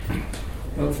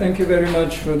Well, thank you very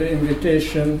much for the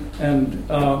invitation and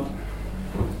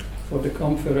for the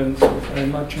conference, which I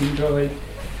much enjoyed.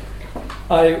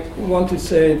 I want to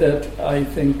say that I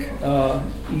think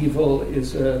evil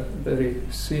is a very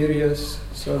serious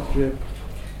subject.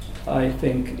 I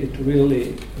think it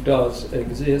really does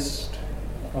exist.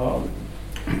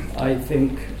 I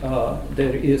think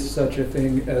there is such a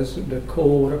thing as the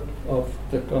core of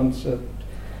the concept,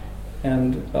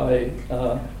 and I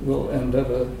will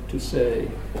endeavor to say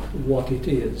what it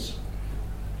is.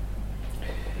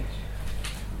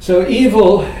 So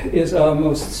evil is our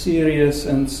most serious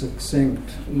and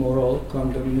succinct moral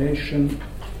condemnation,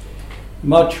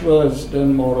 much worse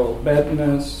than moral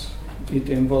badness. It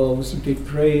involves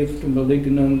depraved,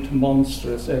 malignant,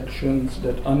 monstrous actions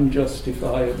that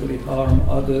unjustifiably harm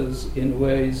others in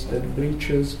ways that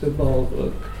breaches the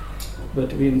bulwark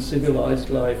between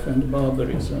civilized life and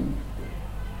barbarism.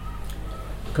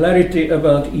 Clarity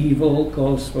about evil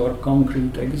calls for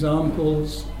concrete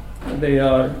examples. They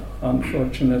are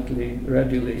unfortunately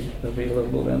readily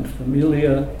available and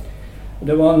familiar.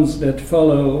 The ones that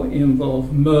follow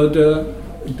involve murder,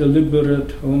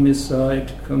 deliberate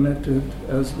homicide committed,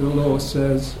 as the law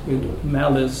says, with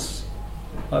malice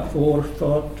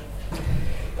aforethought.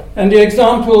 And the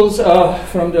examples are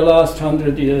from the last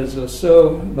 100 years or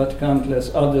so, but countless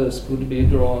others could be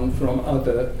drawn from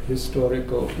other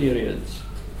historical periods.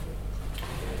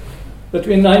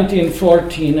 Between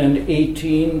 1914 and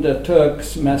 18, the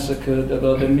Turks massacred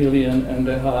about 1.5 million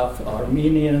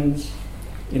Armenians.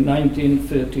 In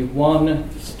 1931,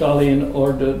 Stalin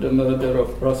ordered the murder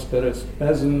of prosperous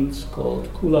peasants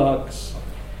called kulaks,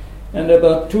 and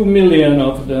about 2 million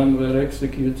of them were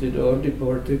executed or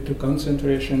deported to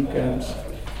concentration camps,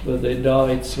 where they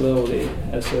died slowly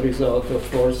as a result of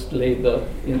forced labor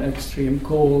in extreme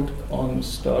cold on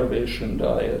starvation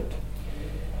diet.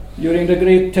 During the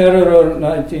Great Terror of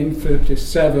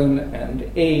 1937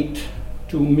 and 8,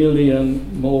 2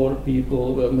 million more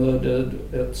people were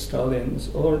murdered at Stalin's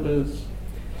orders.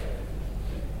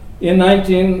 In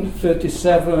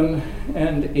 1937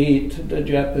 and 8, the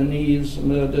Japanese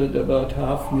murdered about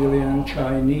 500,000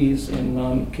 Chinese in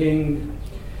Nanking.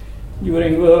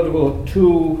 During World War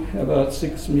II, about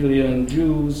 6 million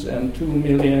Jews and 2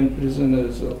 million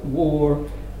prisoners of war,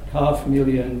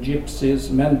 500,000 gypsies,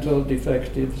 mental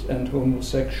defectives, and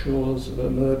homosexuals were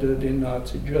murdered in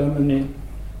Nazi Germany.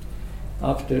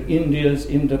 After India's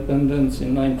independence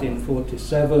in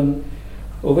 1947,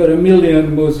 over 1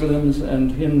 million Muslims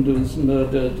and Hindus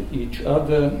murdered each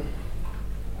other.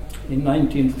 In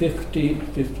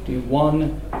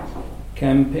 1950-51,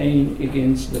 campaign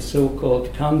against the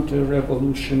so-called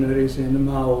counter-revolutionaries in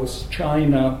Mao's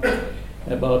China,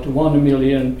 about 1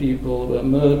 million people were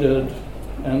murdered,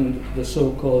 and the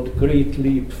so-called Great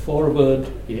Leap Forward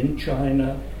in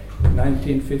China,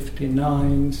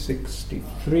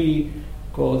 1959-63,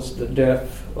 caused the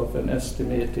death of an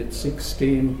estimated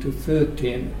 16 to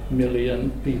 13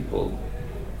 million people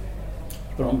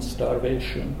from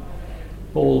starvation.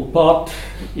 Pol Pot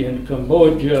in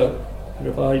Cambodia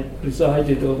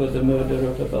presided over the murder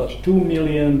of about 2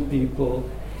 million people.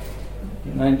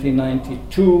 In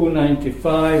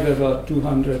 1992-95, about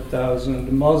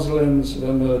 200,000 Muslims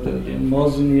were murdered in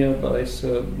Bosnia by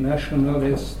Serb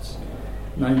nationalists.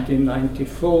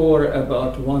 1994,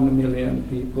 about 1 million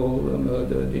people were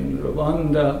murdered in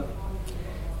Rwanda.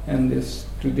 And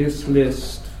to this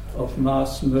list of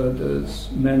mass murders,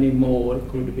 many more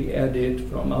could be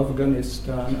added from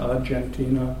Afghanistan,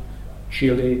 Argentina,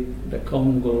 Chile, the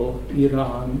Congo,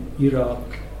 Iran,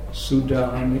 Iraq,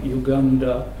 Sudan,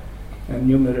 Uganda, and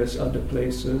numerous other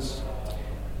places.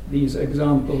 These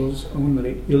examples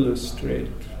only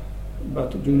illustrate,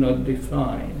 but do not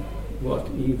define, what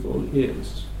evil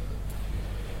is.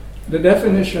 The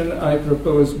definition I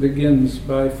propose begins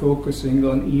by focusing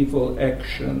on evil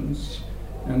actions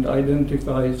and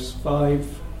identifies 5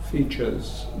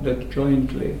 features that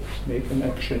jointly make an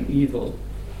action evil.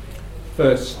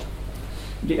 First,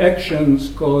 the actions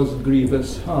cause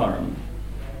grievous harm.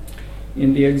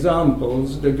 In the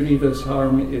examples, the grievous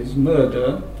harm is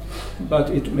murder, but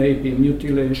it may be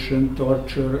mutilation,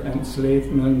 torture,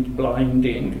 enslavement,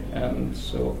 blinding, and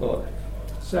so forth.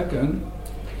 Second,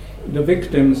 the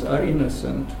victims are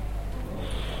innocent.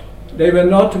 They were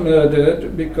not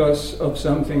murdered because of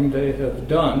something they have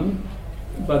done,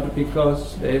 but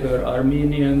because they were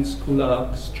Armenians,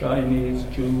 kulaks, Chinese,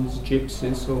 Jews,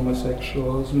 gypsies,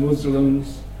 homosexuals,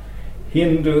 Muslims,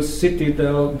 Hindus, city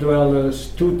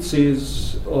dwellers,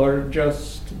 Tutsis, or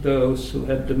just those who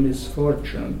had the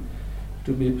misfortune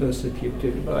to be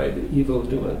persecuted by the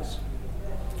evildoers.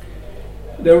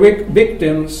 The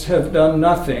victims have done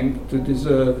nothing to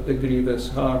deserve the grievous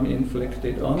harm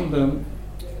inflicted on them.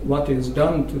 What is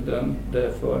done to them,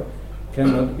 therefore,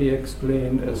 cannot be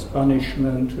explained as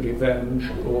punishment, revenge,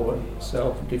 or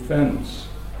self-defense.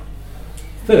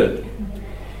 Third,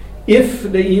 if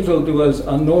the evildoers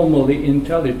are normally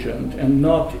intelligent and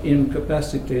not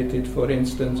incapacitated, for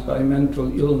instance, by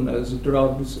mental illness,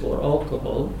 drugs, or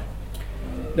alcohol,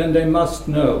 then they must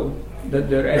know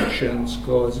that their actions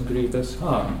cause grievous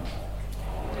harm.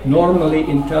 Normally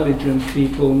intelligent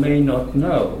people may not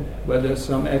know whether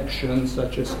some actions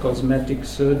such as cosmetic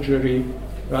surgery,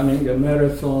 running a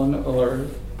marathon, or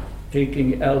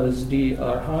taking LSD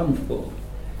are harmful.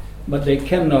 But they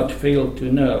cannot fail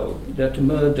to know that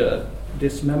murder,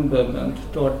 dismemberment,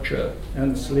 torture,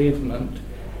 enslavement,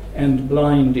 and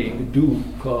blinding do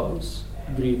cause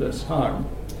grievous harm.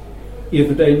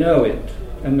 If they know it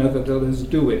and nevertheless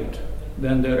do it,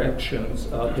 then their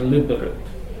actions are deliberate.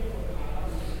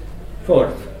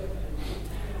 Fourth,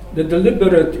 the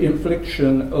deliberate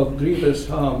infliction of grievous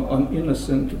harm on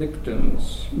innocent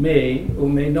victims may or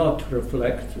may not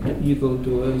reflect the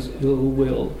evildoers' ill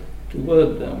will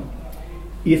toward them.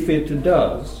 If it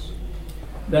does,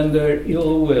 then their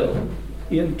ill will,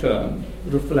 in turn,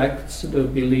 reflects the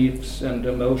beliefs and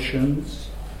emotions.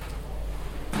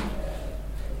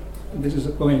 This is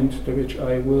a point to which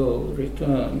I will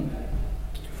return.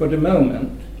 For the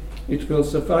moment, it will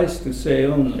suffice to say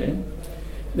only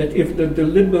that if the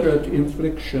deliberate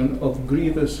infliction of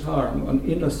grievous harm on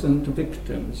innocent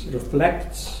victims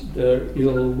reflects their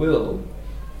ill will,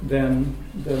 then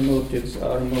their motives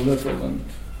are malevolent.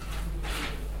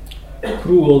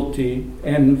 Cruelty,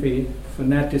 envy,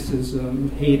 fanaticism,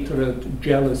 hatred,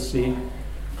 jealousy,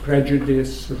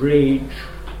 prejudice, rage,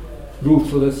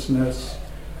 ruthlessness,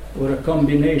 or a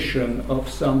combination of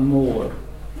some more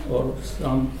or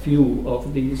some few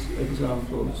of these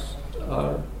examples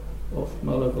are of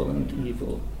malevolent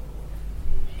evil.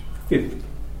 Fifth,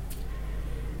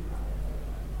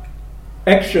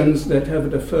 actions that have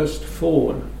the first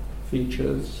four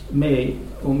features may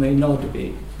or may not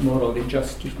be morally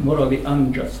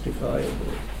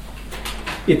unjustifiable.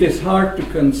 It is hard to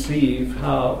conceive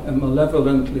how a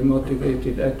malevolently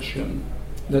motivated action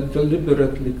that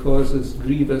deliberately causes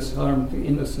grievous harm to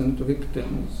innocent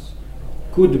victims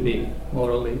could be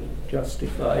morally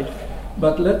justified.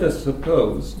 But let us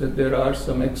suppose that there are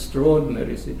some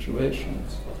extraordinary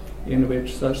situations in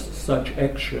which such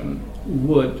action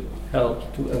would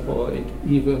help to avoid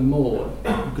even more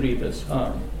grievous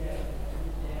harm.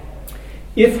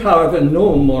 If, however,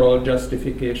 no moral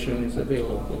justification is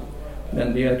available,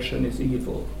 then the action is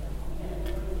evil.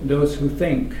 Those who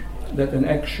think that an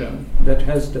action that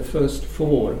has the first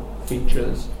four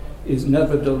features is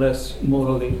nevertheless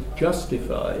morally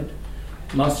justified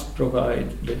must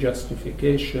provide the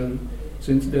justification,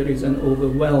 since there is an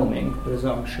overwhelming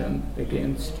presumption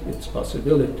against its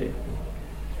possibility.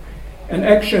 An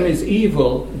action is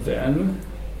evil, then,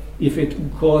 if it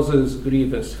causes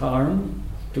grievous harm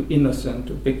to innocent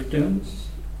victims,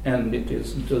 and it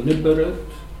is deliberate,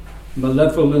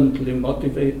 malevolently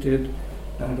motivated,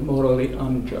 and morally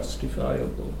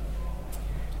unjustifiable.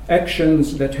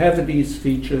 Actions that have these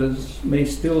features may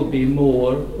still be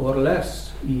more or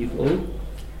less evil,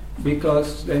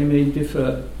 because they may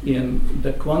differ in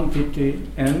the quantity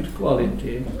and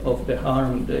quality of the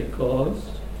harm they cause,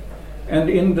 and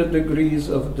in the degrees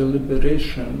of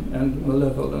deliberation and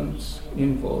malevolence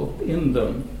involved in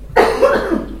them.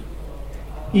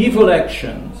 Evil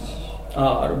actions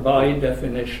are, by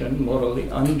definition, morally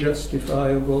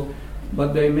unjustifiable,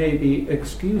 but they may be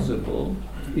excusable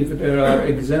if there are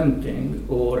exempting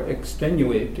or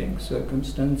extenuating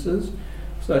circumstances,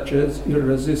 such as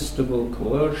irresistible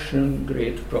coercion,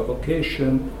 great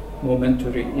provocation,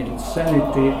 momentary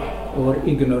insanity, or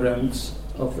ignorance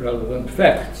of relevant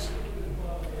facts.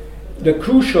 The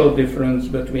crucial difference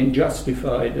between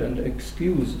justified and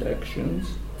excused actions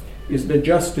is that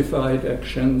justified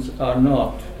actions are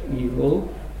not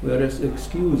evil, whereas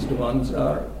excused ones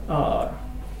are.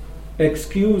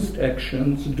 Excused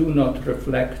actions do not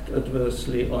reflect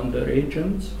adversely on their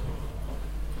agents,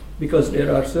 because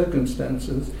there are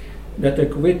circumstances that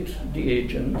acquit the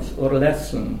agents or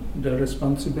lessen the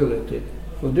responsibility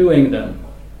for doing them.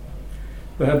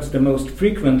 Perhaps the most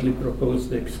frequently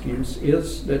proposed excuse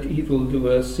is that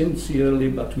evildoers sincerely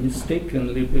but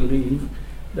mistakenly believe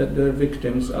that their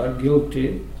victims are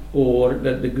guilty, or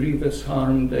that the grievous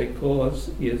harm they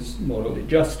cause is morally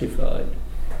justified.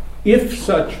 If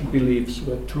such beliefs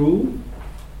were true,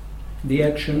 the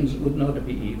actions would not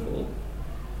be evil,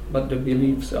 but the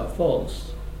beliefs are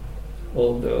false,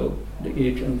 although the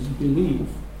agents believe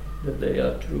that they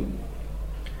are true.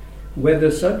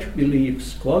 Whether such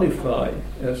beliefs qualify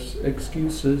as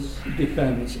excuses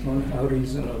depends on how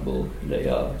reasonable they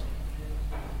are.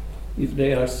 If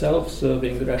they are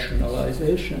self-serving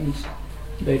rationalizations,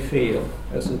 they fail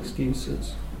as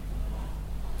excuses.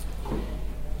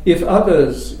 If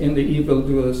others in the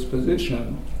evildoer's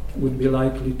position would be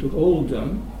likely to hold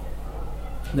them,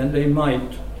 then they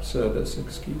might serve as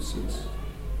excuses.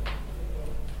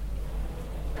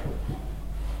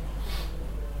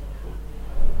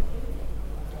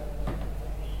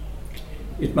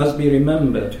 It must be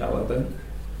remembered, however,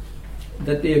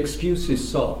 that the excuses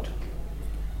sought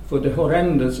for the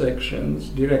horrendous actions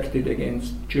directed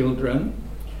against children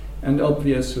and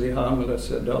obviously harmless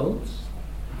adults,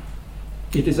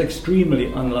 it is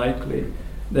extremely unlikely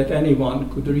that anyone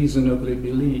could reasonably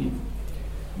believe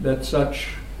that such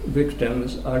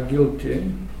victims are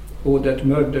guilty or that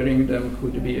murdering them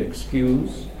could be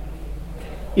excused.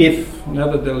 If,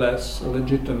 nevertheless, a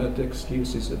legitimate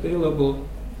excuse is available,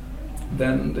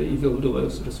 then the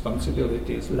evildoer's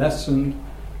responsibility is lessened,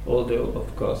 although,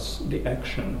 of course, the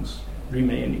actions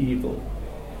remain evil.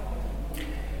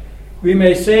 We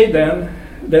may say, then,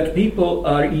 that people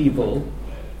are evil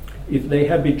if they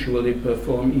habitually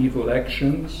perform evil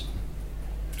actions,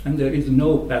 and there is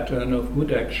no pattern of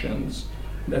good actions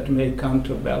that may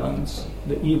counterbalance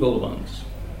the evil ones.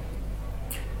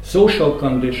 Social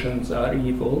conditions are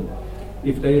evil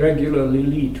if they regularly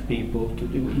lead people to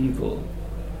do evil.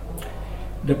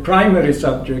 The primary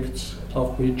subjects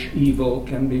of which evil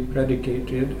can be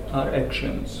predicated are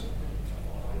actions.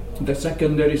 The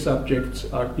secondary subjects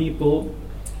are people,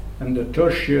 and the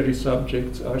tertiary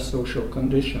subjects are social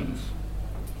conditions.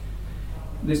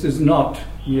 This is not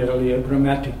merely a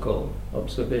grammatical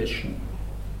observation.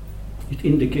 It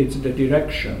indicates the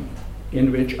direction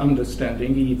in which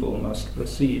understanding evil must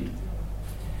proceed.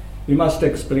 We must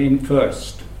explain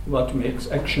first what makes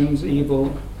actions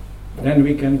evil. Then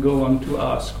we can go on to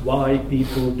ask why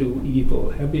people do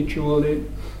evil habitually,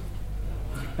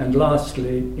 and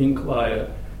lastly, inquire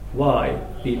why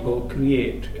people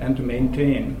create and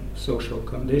maintain social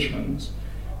conditions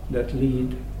that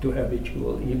lead to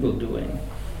habitual evildoing.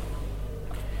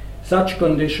 Such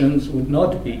conditions would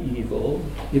not be evil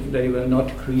if they were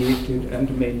not created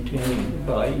and maintained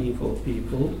by evil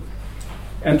people,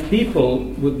 and people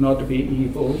would not be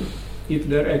evil if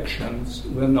their actions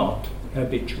were not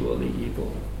habitually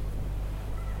evil.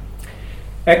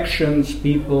 Actions,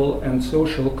 people, and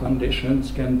social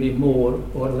conditions can be more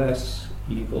or less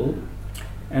evil,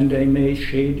 and they may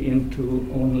shade into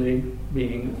only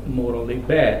being morally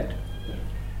bad,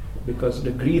 because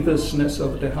the grievousness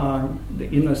of the harm, the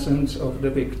innocence of the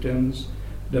victims,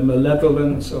 the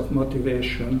malevolence of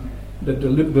motivation, the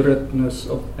deliberateness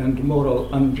of and moral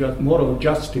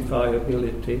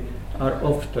justifiability are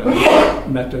often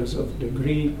matters of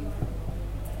degree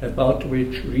about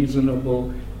which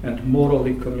reasonable and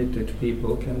morally committed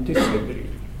people can disagree.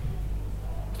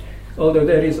 Although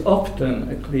there is often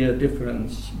a clear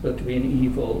difference between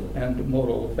evil and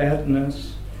moral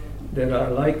badness, there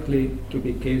are likely to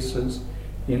be cases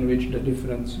in which the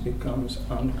difference becomes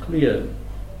unclear.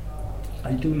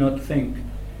 I do not think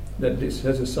that this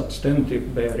has a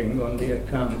substantive bearing on the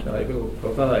account I will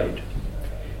provide.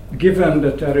 Given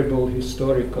the terrible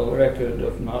historical record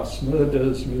of mass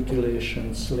murders,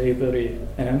 mutilation, slavery,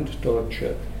 and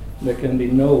torture, there can be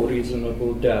no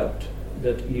reasonable doubt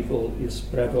that evil is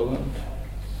prevalent.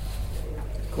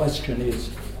 The question is,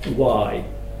 why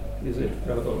is it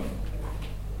prevalent?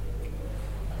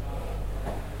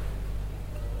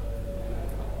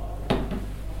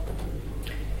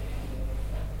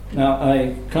 Now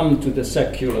I come to the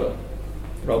secular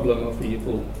problem of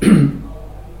evil.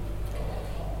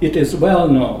 It is well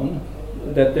known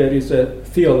that there is a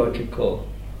theological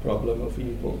problem of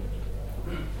evil.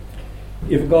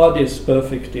 If God is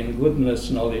perfect in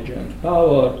goodness, knowledge, and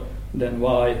power, then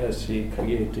why has He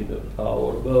created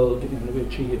our world in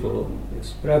which evil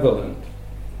is prevalent?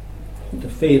 The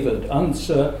favored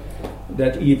answer,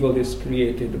 that evil is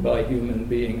created by human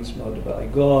beings, not by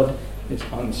God, is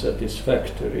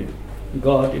unsatisfactory.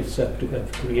 God is said to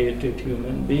have created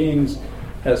human beings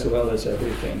as well as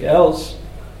everything else,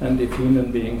 and if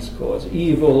human beings cause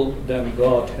evil, then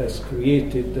God has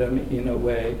created them in a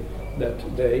way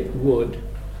that they would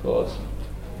cause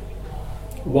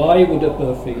it. Why would a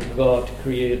perfect God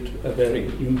create a very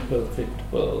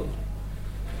imperfect world?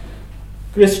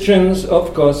 Christians,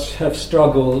 of course, have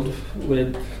struggled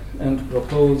with and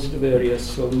proposed various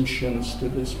solutions to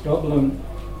this problem.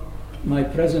 My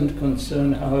present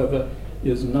concern, however,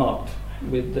 is not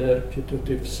with their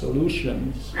putative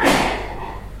solutions,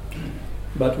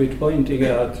 but with pointing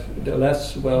out the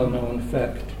less well-known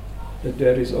fact that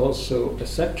there is also a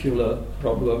secular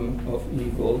problem of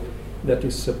evil that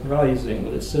is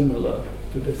surprisingly similar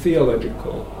to the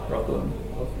theological problem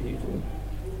of evil.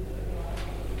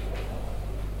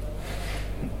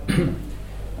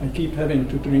 I keep having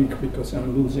to drink because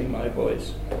I'm losing my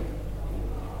voice.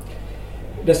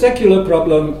 The secular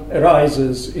problem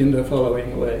arises in the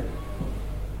following way.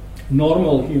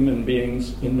 Normal human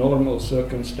beings in normal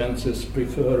circumstances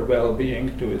prefer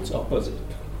well-being to its opposite.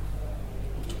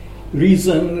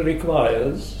 Reason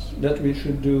requires that we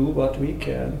should do what we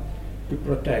can to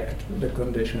protect the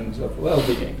conditions of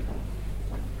well-being.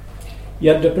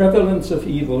 Yet the prevalence of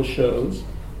evil shows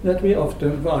that we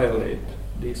often violate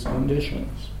these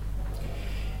conditions.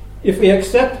 If we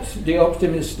accept the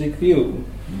optimistic view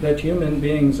that human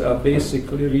beings are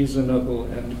basically reasonable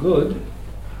and good,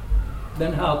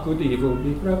 then how could evil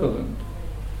be prevalent?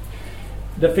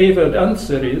 The favored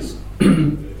answer is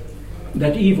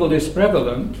that evil is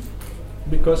prevalent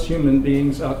because human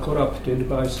beings are corrupted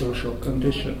by social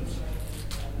conditions.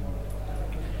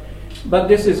 But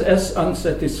this is as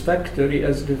unsatisfactory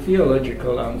as the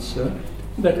theological answer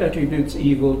that attributes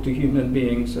evil to human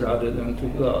beings rather than to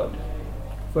God.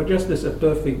 For just as a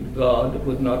perfect God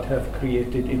would not have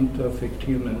created imperfect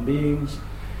human beings,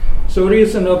 so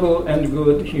reasonable and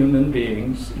good human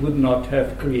beings would not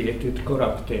have created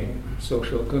corrupting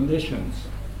social conditions.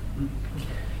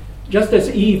 Just as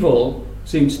evil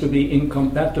seems to be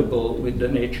incompatible with the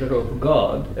nature of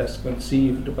God as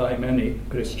conceived by many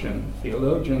Christian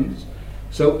theologians,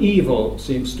 so evil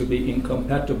seems to be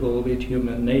incompatible with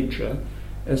human nature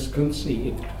as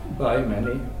conceived by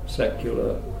many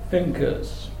secular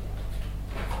thinkers.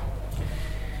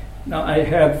 Now I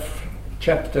have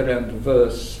chapter and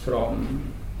verse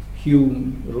from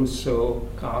Hume, Rousseau,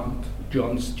 Kant,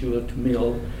 John Stuart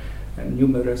Mill, and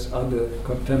numerous other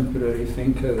contemporary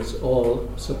thinkers, all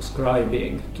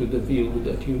subscribing to the view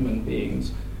that human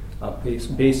beings are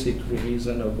basically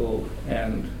reasonable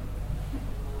and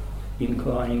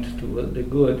inclined toward the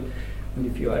good. And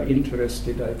if you are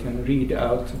interested, I can read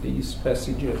out these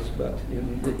passages, but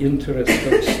in the interest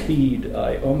of speed,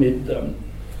 I omit them.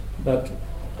 But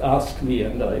ask me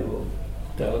and I will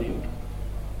tell you.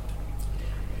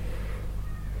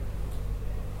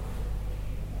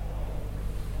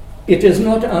 It is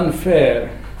not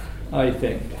unfair, I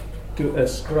think, to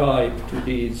ascribe to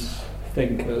these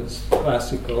thinkers,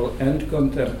 classical and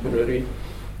contemporary,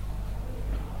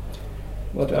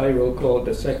 what I will call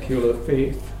the secular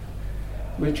faith,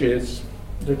 which is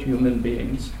that human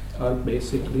beings are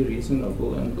basically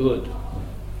reasonable and good.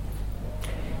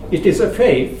 It is a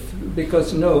faith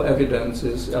because no evidence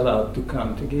is allowed to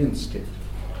count against it.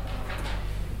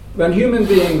 When human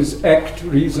beings act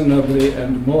reasonably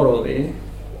and morally,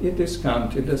 it is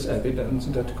counted as evidence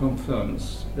that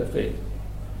confirms the faith.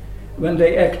 When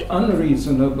they act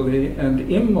unreasonably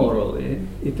and immorally,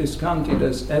 it is counted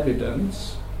as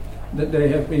evidence that they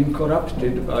have been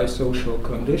corrupted by social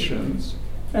conditions,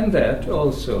 and that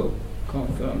also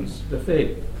confirms the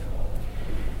faith.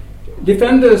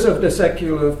 Defenders of the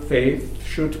secular faith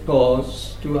should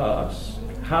pause to ask,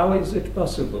 how is it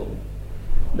possible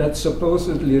that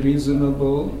supposedly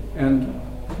reasonable and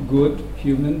good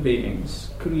human beings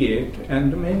create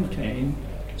and maintain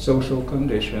social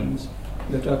conditions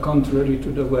that are contrary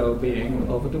to the well-being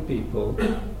of the people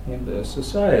in their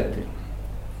society?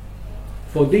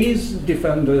 For these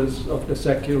defenders of the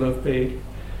secular faith,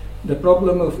 the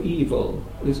problem of evil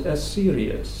is as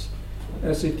serious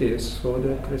as it is for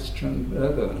the Christian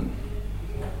brethren.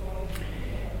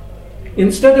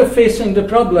 Instead of facing the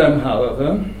problem,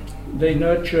 however, they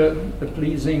nurture a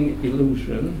pleasing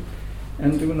illusion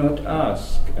and do not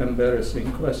ask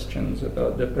embarrassing questions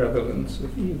about the prevalence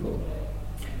of evil.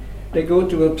 They go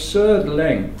to absurd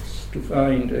lengths to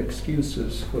find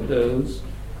excuses for those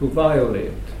who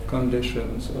violate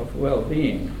conditions of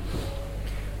well-being.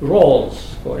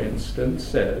 Rawls, for instance,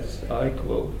 says, I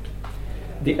quote,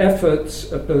 "The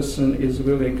efforts a person is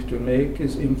willing to make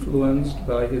is influenced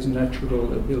by his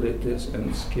natural abilities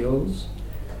and skills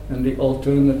and the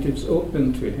alternatives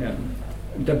open to him.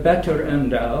 The better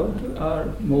endowed are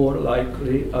more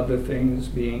likely, other things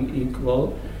being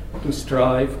equal, to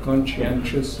strive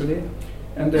conscientiously,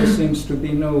 and there seems to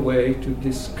be no way to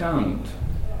discount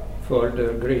for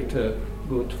their greater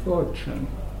good fortune.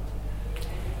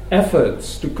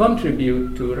 Efforts to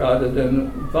contribute to rather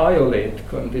than violate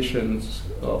conditions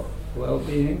of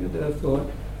well-being, therefore,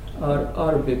 are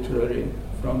arbitrary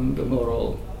from the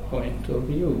moral point of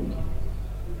view,"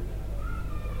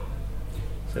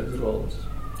 says Rawls.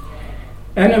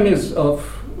 Enemies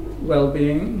of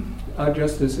well-being are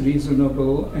just as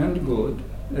reasonable and good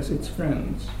as its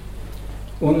friends.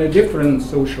 Only different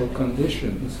social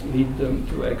conditions lead them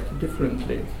to act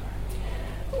differently.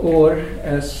 Or,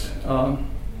 as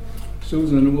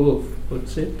Susan Wolf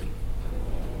puts it,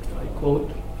 I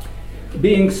quote,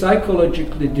 being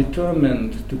psychologically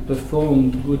determined to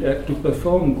perform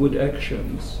good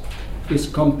actions is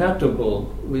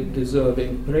compatible with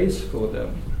deserving praise for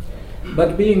them.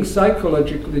 But being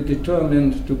psychologically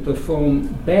determined to perform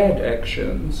bad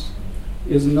actions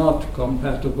is not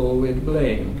compatible with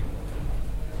blame.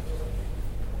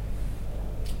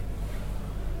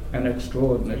 An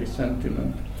extraordinary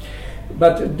sentiment.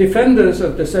 But defenders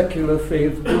of the secular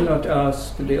faith do not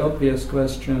ask the obvious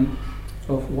question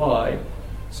of why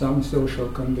some social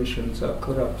conditions are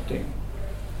corrupting.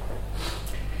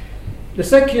 The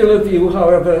secular view,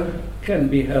 however, can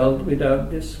be held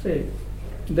without this faith.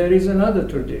 There is another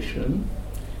tradition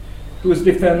whose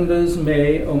defenders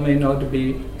may or may not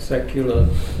be secular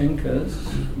thinkers,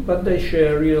 but they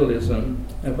share realism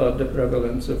about the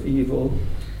prevalence of evil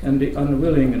and the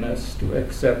unwillingness to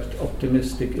accept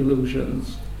optimistic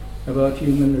illusions about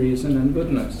human reason and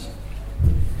goodness.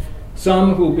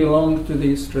 Some who belong to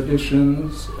these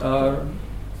traditions are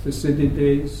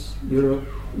Thucydides,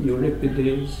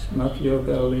 Euripides,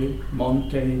 Machiavelli,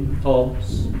 Montaigne,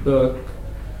 Hobbes, Burke,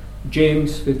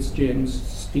 James Fitzjames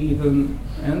Stephen,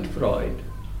 and Freud.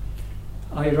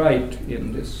 I write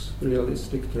in this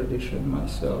realistic tradition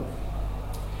myself.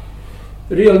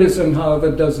 Realism, however,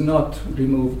 does not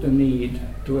remove the need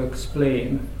to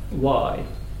explain why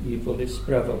evil is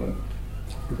prevalent.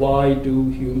 Why do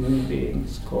human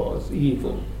beings cause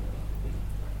evil?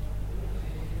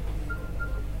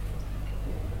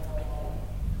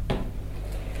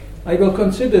 I will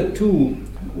consider two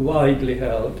widely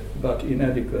held but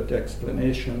inadequate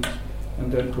explanations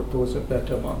and then propose a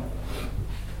better one.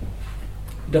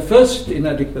 The first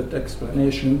inadequate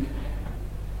explanation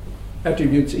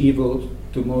attributes evil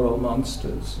to moral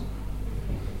monsters,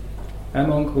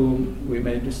 among whom we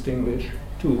may distinguish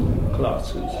two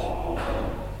classes.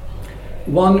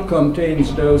 One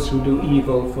contains those who do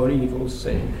evil for evil's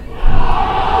sake.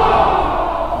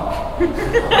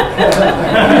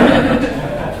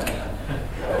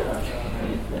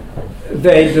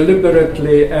 They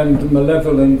deliberately and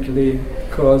malevolently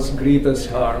cause grievous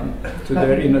harm to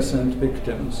their innocent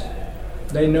victims.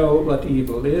 They know what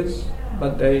evil is,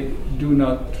 but they do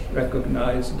not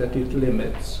recognize that it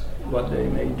limits what they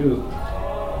may do.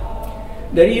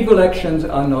 Their evil actions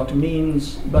are not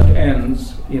means, but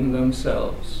ends in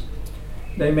themselves.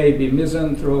 They may be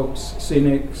misanthropes,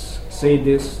 cynics,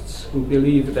 sadists who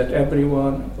believe that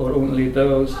everyone, or only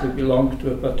those who belong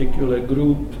to a particular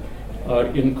group, are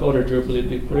incorrigibly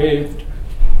depraved,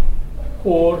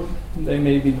 or they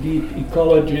may be deep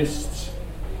ecologists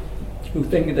who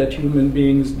think that human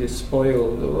beings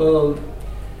despoil the world,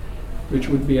 which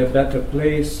would be a better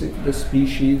place if the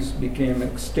species became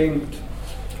extinct,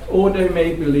 or they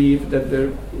may believe that their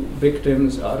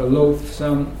victims are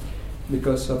loathsome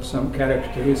because of some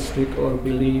characteristic or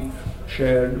belief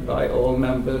shared by all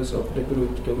members of the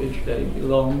group to which they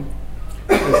belong,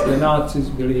 as the Nazis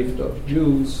believed of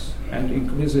Jews and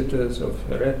inquisitors of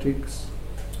heretics.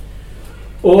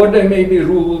 Or they may be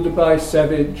ruled by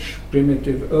savage,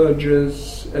 primitive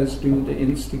urges, as do the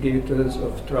instigators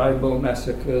of tribal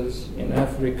massacres in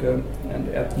Africa and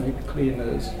ethnic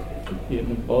cleaners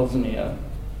in Bosnia.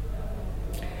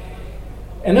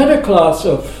 Another class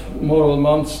of moral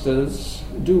monsters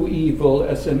do evil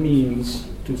as a means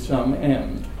to some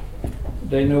end.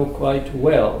 They know quite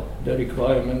well the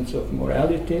requirements of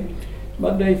morality,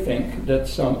 but they think that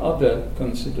some other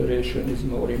consideration is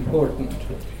more important.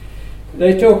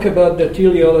 They talk about the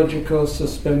teleological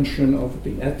suspension of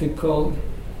the ethical,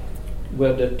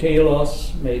 where the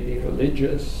telos may be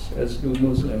religious, as do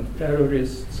Muslim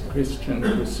terrorists, Christian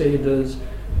crusaders,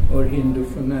 or Hindu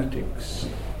fanatics.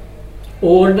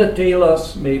 Or the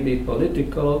telos may be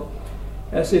political,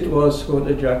 as it was for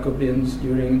the Jacobins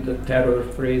during the terror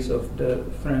phase of the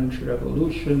French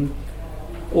Revolution,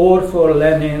 or for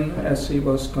Lenin as he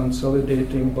was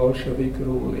consolidating Bolshevik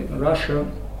rule in Russia,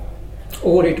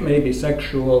 or it may be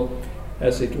sexual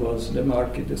as it was the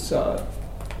Marquis de Sade.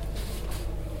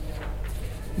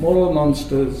 Moral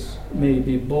monsters may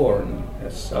be born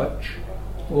as such,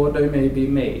 or they may be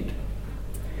made.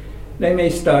 They may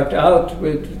start out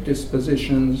with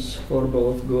dispositions for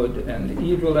both good and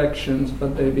evil actions,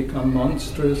 but they become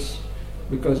monstrous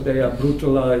because they are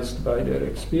brutalized by their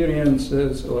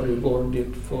experiences or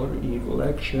rewarded for evil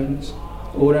actions,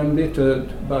 or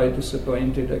embittered by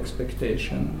disappointed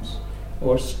expectations,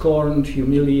 or scorned,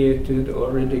 humiliated,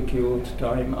 or ridiculed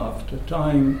time after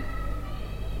time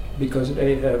because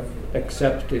they have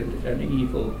accepted an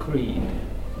evil creed.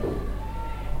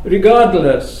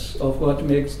 Regardless of what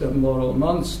makes them moral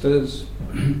monsters,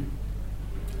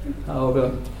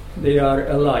 however, they are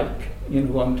alike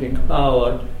in wanting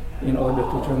power in order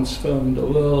to transform the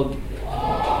world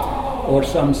or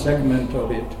some segment of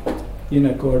it in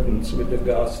accordance with the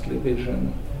ghastly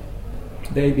vision.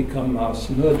 They become mass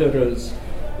murderers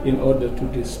in order to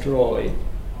destroy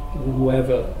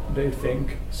whoever they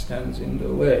think stands in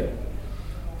the way.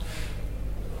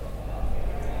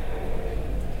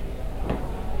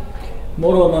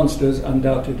 Moral monsters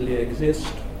undoubtedly exist,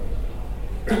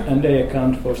 and they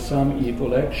account for some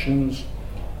evil actions,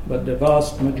 but the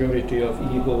vast majority of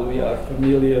evil we are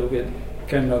familiar with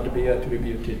cannot be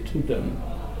attributed to them.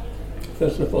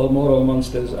 First of all, moral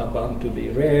monsters are bound to be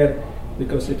rare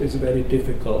because it is very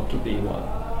difficult to be one.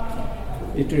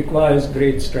 It requires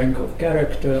great strength of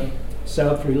character,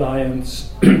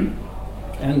 self-reliance,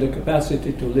 and the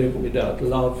capacity to live without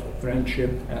love,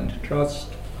 friendship, and trust,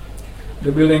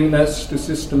 the willingness to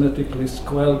systematically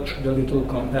squelch the little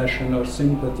compassion or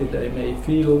sympathy they may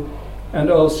feel, and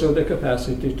also the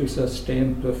capacity to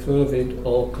sustain perfervid,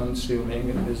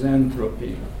 all-consuming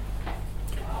misanthropy.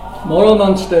 Moral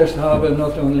monsters, however,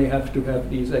 not only have to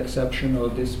have these exceptional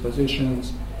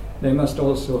dispositions, they must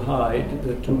also hide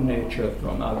the true nature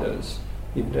from others.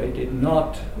 If they did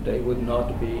not, they would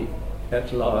not be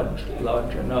at large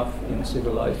enough in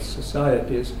civilized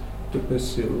societies to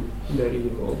pursue their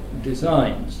evil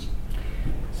designs.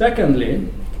 Secondly,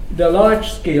 the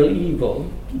large-scale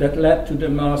evil that led to the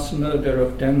mass murder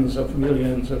of tens of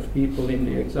millions of people in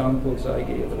the examples I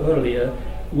gave earlier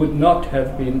would not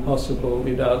have been possible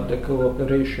without the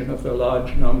cooperation of a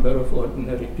large number of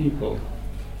ordinary people.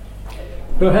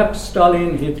 Perhaps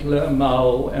Stalin, Hitler,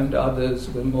 Mao, and others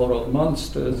were moral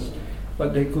monsters,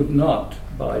 but they could not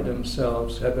by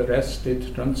themselves have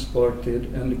arrested, transported,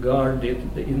 and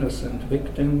guarded the innocent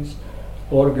victims,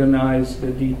 organized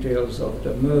the details of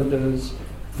the murders,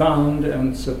 found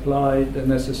and supplied the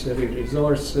necessary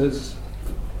resources,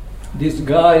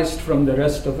 disguised from the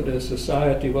rest of the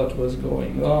society what was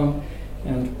going on,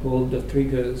 and pulled the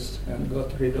triggers and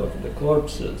got rid of the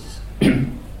corpses.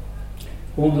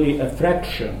 Only a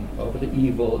fraction of the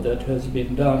evil that has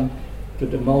been done to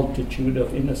the multitude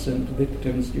of innocent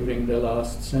victims during the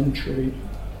last century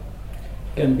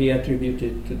can be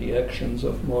attributed to the actions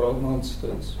of moral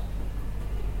monsters.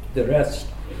 The rest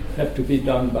have to be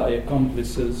done by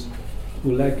accomplices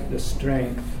who lack the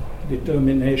strength,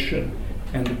 determination,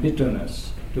 and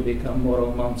bitterness to become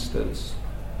moral monsters.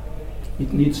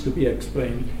 It needs to be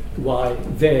explained why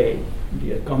they,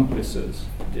 the accomplices,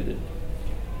 did it.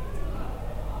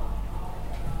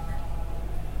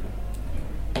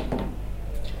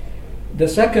 The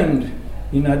second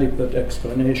inadequate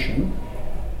explanation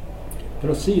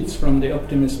proceeds from the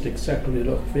optimistic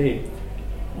secular faith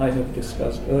I have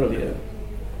discussed earlier.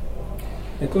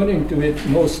 According to it,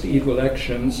 most evil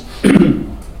actions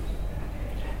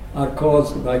are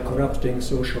caused by corrupting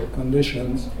social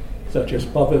conditions such as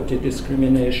poverty,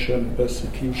 discrimination,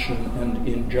 persecution, and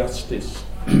injustice.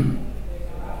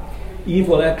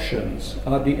 Evil actions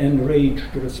are the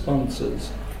enraged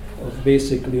responses of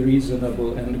basically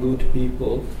reasonable and good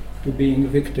people to being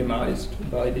victimized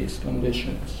by these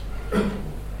conditions.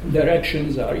 Their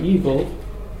actions are evil,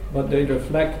 but they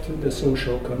reflect the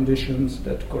social conditions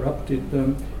that corrupted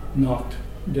them, not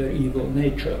their evil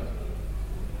nature.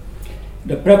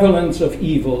 The prevalence of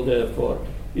evil, therefore,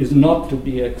 is not to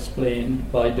be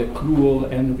explained by the cruel,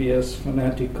 envious,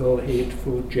 fanatical,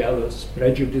 hateful, jealous,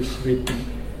 prejudice-ridden,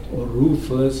 or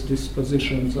ruthless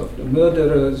dispositions of the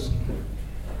murderers,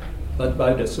 but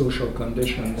by the social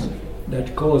conditions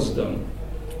that cause them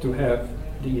to have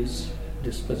these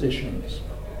dispositions.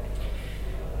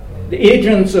 The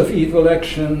agents of evil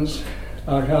actions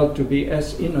are held to be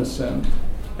as innocent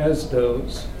as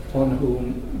those on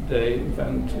whom they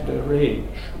vent their rage.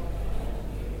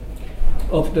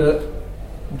 Of the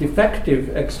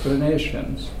defective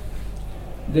explanations,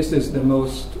 this is the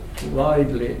most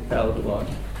widely held one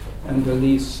and the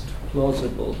least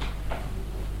plausible.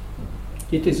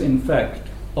 It is in fact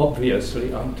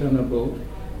obviously untenable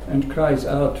and cries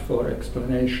out for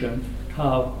explanation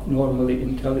how normally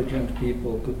intelligent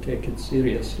people could take it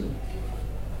seriously.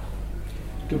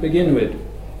 To begin with,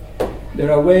 there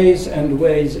are ways and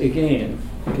ways again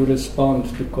to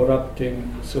respond to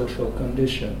corrupting social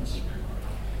conditions.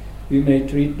 We may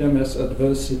treat them as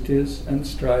adversities and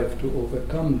strive to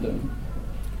overcome them,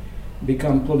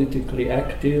 become politically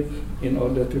active in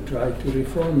order to try to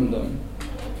reform them,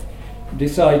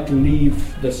 decide to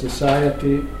leave the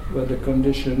society where the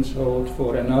conditions hold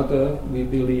for another we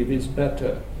believe is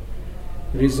better,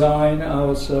 resign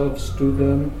ourselves to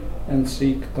them and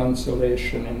seek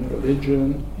consolation in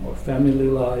religion or family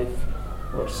life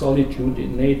or solitude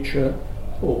in nature,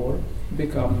 or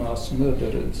become mass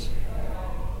murderers.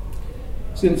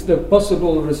 Since the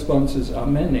possible responses are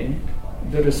many,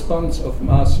 the response of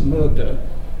mass murder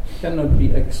cannot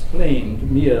be explained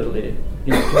merely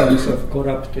in terms of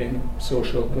corrupting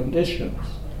social conditions.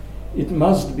 It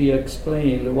must be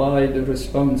explained why the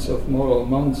response of moral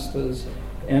monsters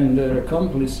and their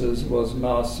accomplices was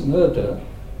mass murder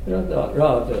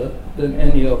rather than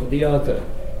any of the other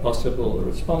possible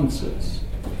responses.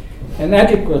 An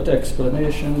adequate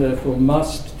explanation, therefore,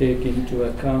 must take into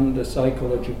account the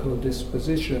psychological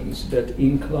dispositions that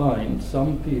incline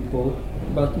some people,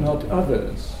 but not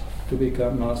others, to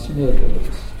become mass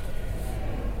murderers.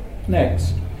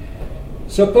 Next,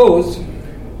 suppose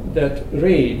that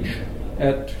rage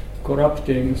at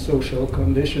corrupting social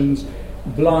conditions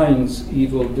blinds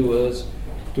evildoers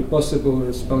to possible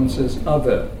responses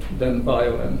other than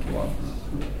violent ones.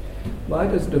 Why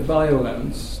does the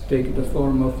violence take the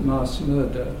form of mass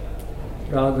murder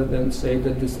rather than, say,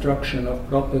 the destruction of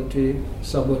property,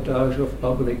 sabotage of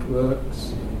public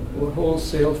works, or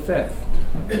wholesale theft?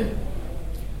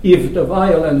 If the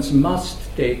violence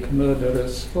must take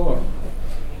murderous form,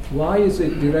 why is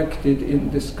it directed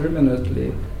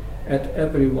indiscriminately at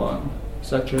everyone,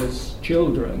 such as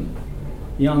children,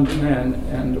 young men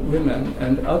and women,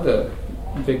 and other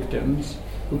victims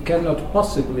who cannot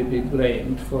possibly be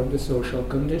blamed for the social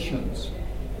conditions?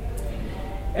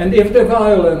 And if the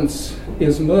violence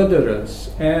is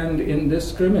murderous and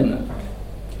indiscriminate,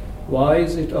 why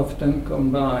is it often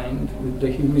combined with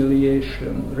the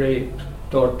humiliation, rape,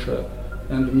 torture,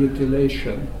 and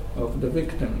mutilation of the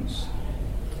victims?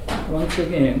 Once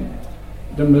again,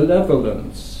 the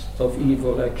malevolence of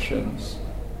evil actions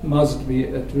must be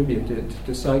attributed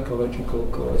to psychological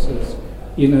causes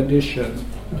in addition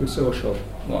to social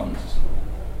ones.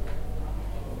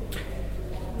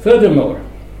 Furthermore,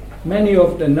 many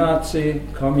of the Nazi,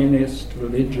 communist,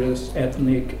 religious,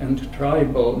 ethnic, and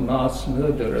tribal mass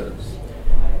murderers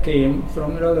came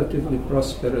from relatively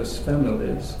prosperous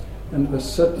families and were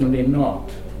certainly not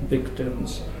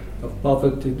victims of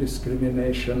poverty,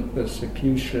 discrimination,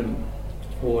 persecution,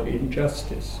 or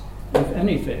injustice. If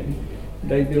anything,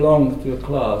 they belonged to a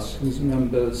class whose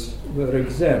members were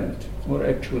exempt or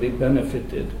actually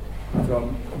benefited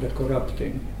from the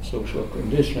corrupting social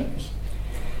conditions.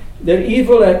 Their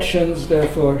evil actions,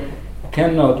 therefore,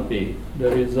 cannot be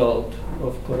the result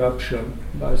of corruption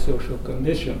by social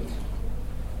conditions.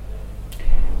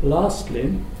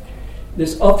 Lastly,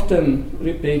 this often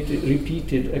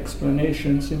repeated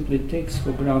explanation simply takes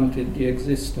for granted the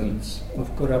existence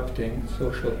of corrupting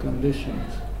social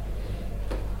conditions.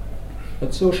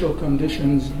 But social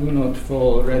conditions do not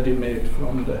fall ready-made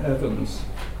from the heavens.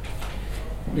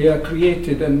 They are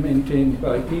created and maintained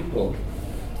by people.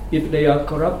 If they are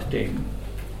corrupting,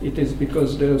 it is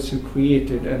because those who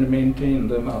created and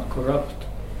maintained them are corrupt.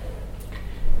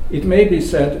 It may be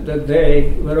said that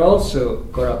they were also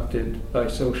corrupted by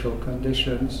social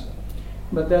conditions,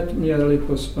 but that merely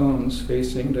postpones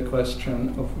facing the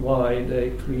question of why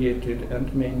they created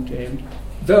and maintained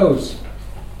those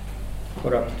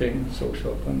corrupting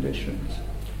social conditions.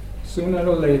 Sooner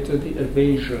or later, the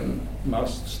evasion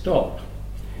must stop,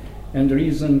 and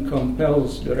reason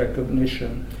compels the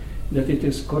recognition that it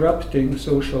is corrupting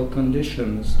social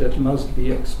conditions that must be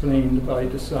explained by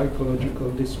the psychological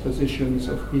dispositions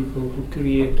of people who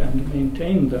create and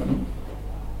maintain them,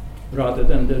 rather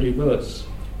than the reverse,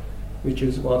 which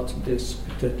is what this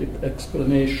pathetic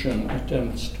explanation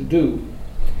attempts to do.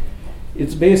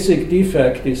 Its basic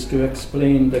defect is to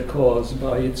explain the cause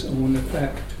by its own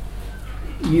effect.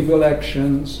 Evil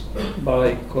actions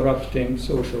by corrupting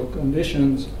social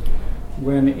conditions,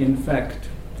 when in fact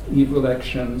evil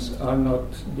actions are not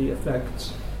the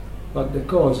effects, but the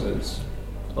causes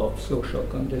of social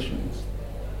conditions.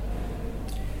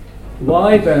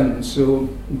 Why then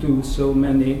do so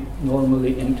many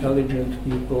normally intelligent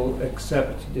people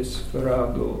accept this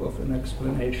farrago of an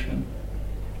explanation?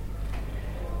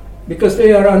 Because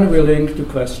they are unwilling to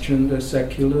question the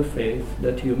secular faith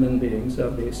that human beings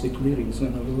are basically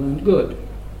reasonable and good.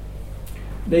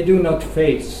 They do not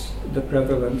face the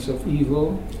prevalence of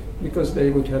evil because they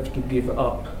would have to give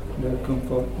up their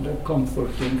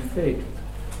comforting faith.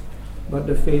 But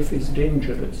the faith is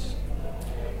dangerous.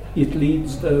 It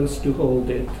leads those to hold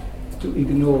it to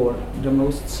ignore the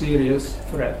most serious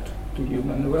threat to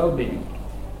human well-being.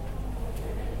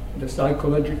 The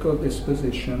psychological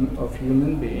disposition of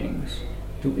human beings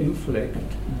to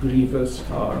inflict grievous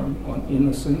harm on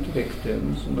innocent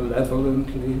victims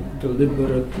malevolently,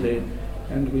 deliberately,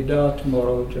 and without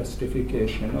moral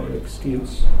justification or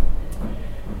excuse.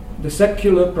 The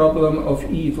secular problem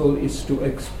of evil is to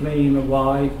explain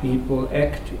why people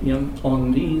act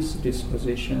on these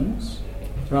dispositions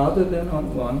rather than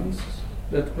on ones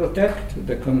that protect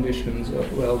the conditions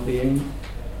of well-being,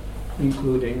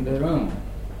 including their own.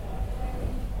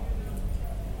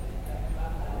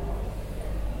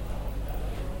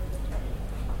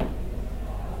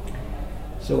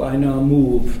 So I now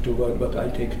move toward what I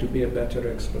take to be a better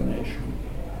explanation.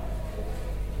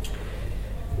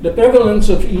 The prevalence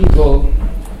of evil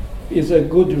is a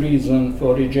good reason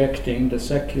for rejecting the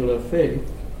secular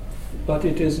faith, but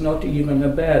it is not even a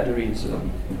bad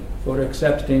reason for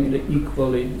accepting the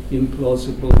equally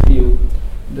implausible view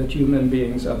that human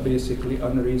beings are basically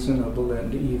unreasonable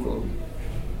and evil.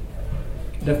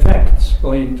 The facts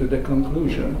point to the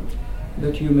conclusion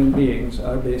that human beings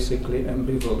are basically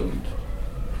ambivalent.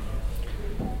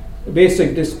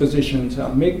 Basic dispositions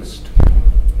are mixed.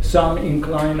 Some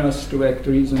incline us to act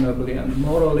reasonably and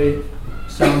morally,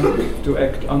 some to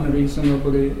act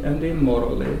unreasonably and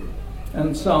immorally,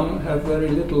 and some have very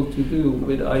little to do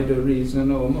with either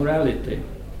reason or morality.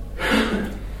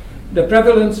 The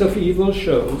prevalence of evil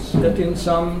shows that in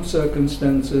some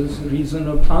circumstances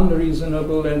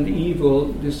unreasonable and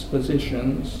evil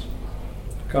dispositions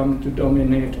come to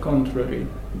dominate contrary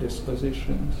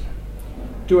dispositions.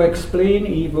 To explain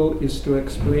evil is to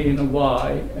explain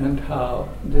why and how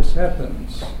this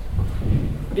happens.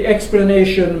 The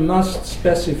explanation must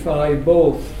specify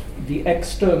both the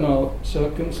external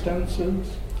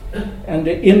circumstances and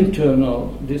the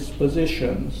internal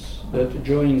dispositions that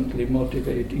jointly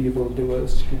motivate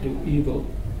evildoers to do evil.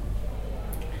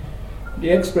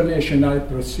 The explanation I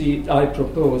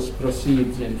propose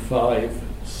proceeds in 5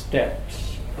 steps.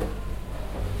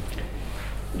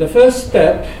 The first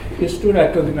step is to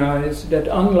recognize that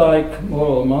unlike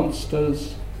moral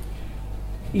monsters,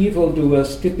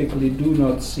 evildoers typically do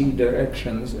not see their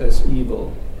actions as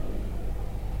evil.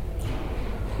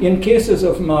 In cases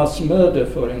of mass murder,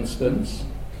 for instance,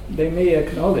 they may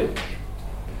acknowledge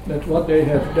that what they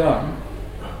have done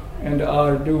and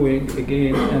are doing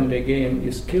again and again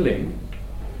is killing,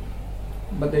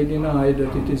 but they deny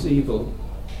that it is evil.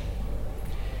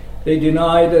 They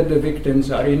deny that the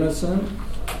victims are innocent,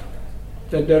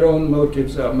 that their own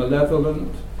motives are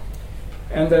malevolent,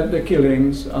 and that the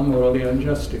killings are morally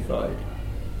unjustified.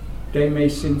 They may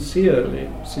sincerely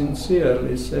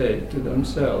say to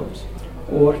themselves,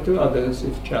 or to others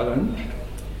if challenged,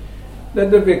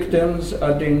 that the victims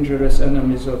are dangerous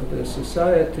enemies of their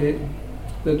society,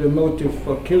 that the motive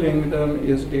for killing them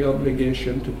is the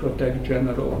obligation to protect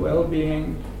general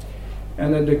well-being,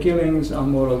 and that the killings are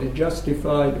morally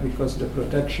justified because the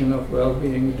protection of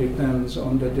well-being depends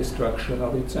on the destruction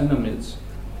of its enemies.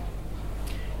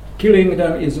 Killing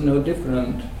them is no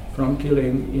different from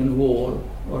killing in war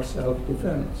or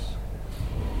self-defense.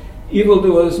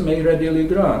 Evildoers may readily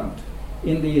grant,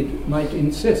 indeed might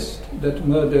insist, that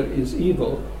murder is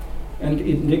evil and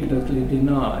indignantly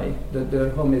deny that their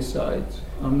homicides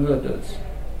are murders.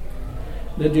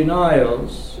 The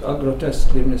denials are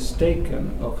grotesquely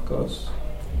mistaken, of course,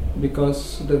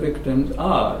 because the victims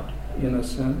are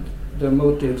innocent, their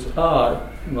motives are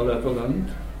malevolent,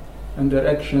 and their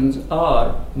actions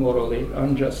are morally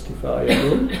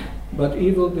unjustifiable, but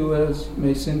evildoers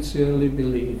may sincerely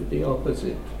believe the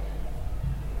opposite.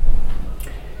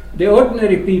 The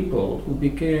ordinary people who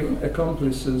became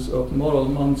accomplices of moral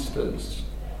monsters,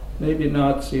 maybe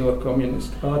Nazi or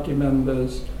Communist Party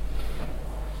members,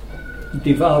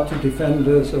 devout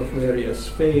defenders of various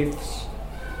faiths,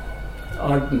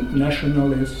 ardent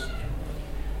nationalists,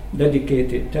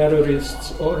 dedicated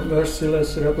terrorists, or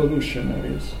merciless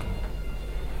revolutionaries.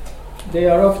 They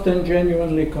are often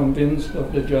genuinely convinced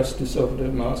of the justice of the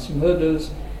mass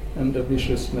murders and the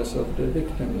viciousness of the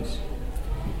victims.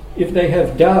 If they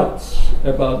have doubts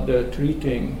about their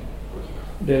treating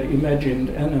their imagined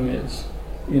enemies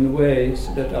in ways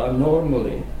that are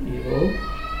normally evil,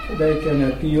 they can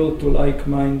appeal to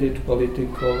like-minded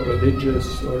political,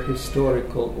 religious, or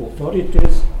historical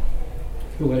authorities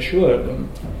who assure them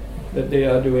that they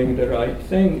are doing the right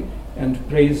thing and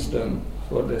praise them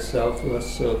for their selfless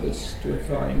service to a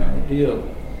fine ideal.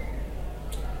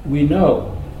 We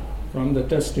know from the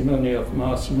testimony of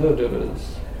mass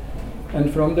murderers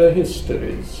and from their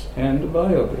histories and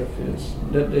biographies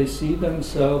that they see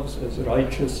themselves as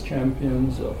righteous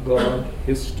champions of God,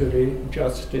 history,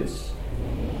 justice,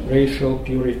 racial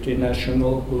purity,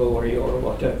 national glory, or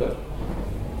whatever.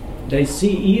 They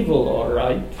see evil, all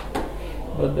right,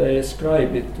 but they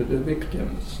ascribe it to the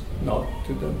victims, not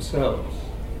to themselves.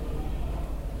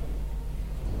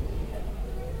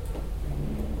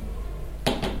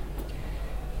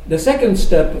 The second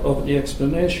step of the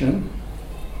explanation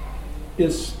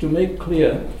is to make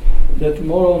clear that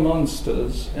moral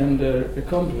monsters and their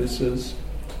accomplices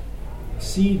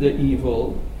see the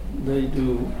evil they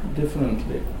do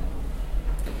differently.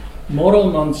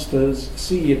 Moral monsters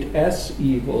see it as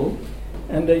evil,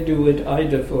 and they do it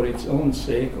either for its own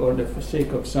sake or the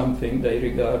sake of something they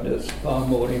regard as far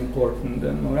more important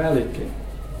than morality.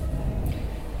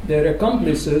 Their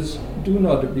accomplices do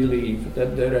not believe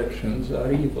that their actions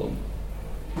are evil.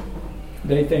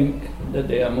 They think that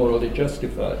they are morally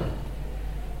justified.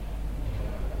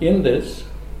 In this,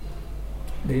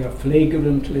 they are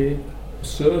flagrantly,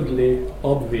 absurdly,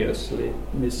 obviously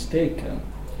mistaken.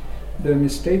 Their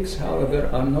mistakes, however,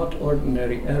 are not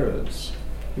ordinary errors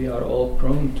we are all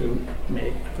prone to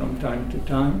make from time to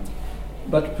time,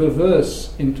 but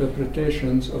perverse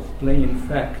interpretations of plain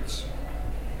facts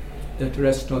that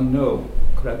rest on no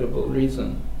credible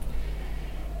reason.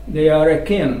 They are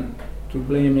akin to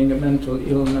blaming a mental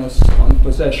illness on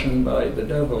possession by the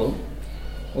devil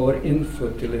or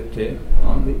infertility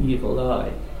on the evil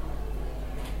eye.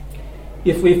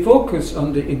 If we focus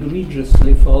on the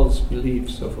egregiously false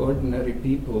beliefs of ordinary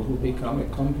people who become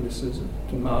accomplices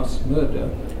to mass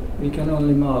murder, we can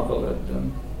only marvel at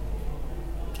them.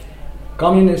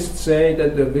 Communists say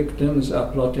that the victims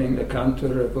are plotting a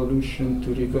counter-revolution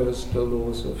to reverse the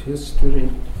laws of history.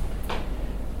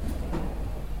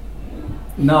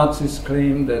 Nazis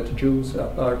claim that Jews are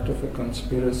part of a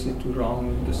conspiracy to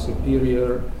wrong the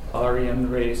superior Aryan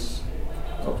race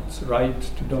of its right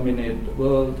to dominate the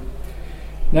world.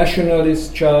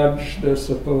 Nationalists charge their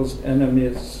supposed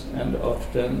enemies, and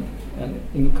often an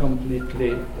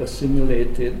incompletely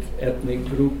assimilated ethnic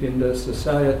group in their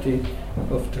society,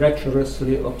 of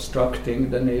treacherously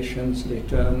obstructing the nation's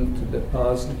return to the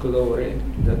past glory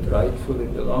that rightfully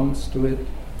belongs to it.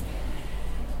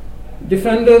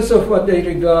 Defenders of what they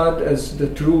regard as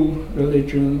the true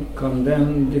religion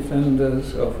condemn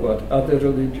defenders of other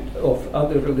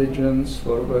religions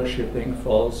for worshipping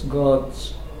false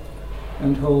gods,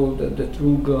 and hold that the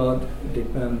true God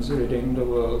depends ridding the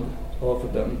world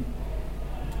of them.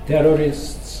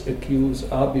 Terrorists accuse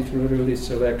arbitrarily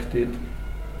selected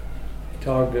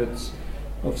targets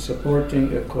of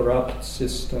supporting a corrupt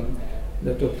system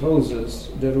that opposes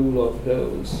the rule of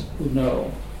those who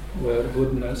know where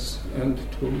goodness and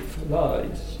truth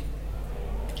lies.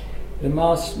 The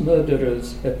mass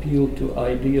murderers appeal to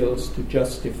ideals to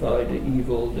justify the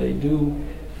evil they do,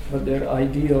 but their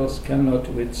ideals cannot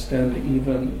withstand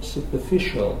even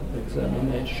superficial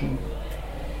examination.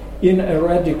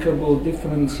 Ineradicable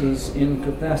differences in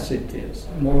capacities,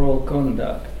 moral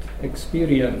conduct,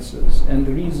 experiences, and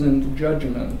reasoned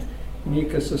judgment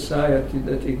make a society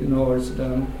that ignores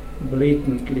them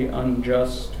blatantly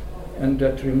unjust and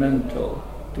detrimental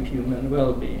to human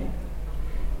well-being.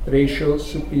 Racial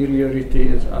superiority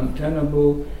is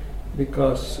untenable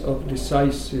because of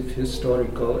decisive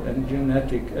historical and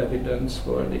genetic evidence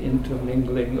for the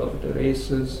intermingling of the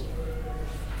races,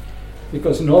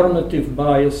 because normative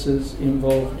biases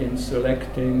involved in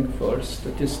selecting for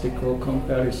statistical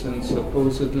comparison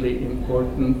supposedly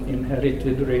important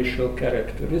inherited racial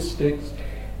characteristics,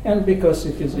 and because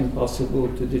it is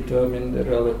impossible to determine the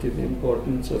relative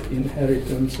importance of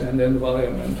inheritance and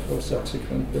environment for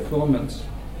subsequent performance.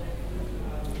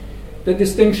 The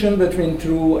distinction between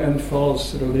true and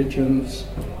false religions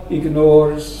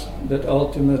ignores that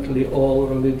ultimately all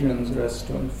religions rest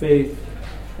on faith,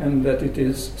 and that it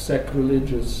is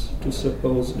sacrilegious to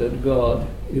suppose that God,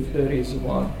 if there is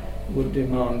one, would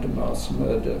demand mass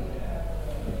murder.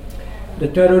 The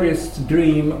terrorists'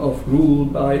 dream of rule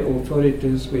by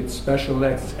authorities with special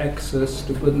access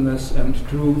to goodness and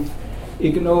truth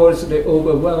ignores the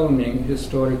overwhelming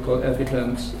historical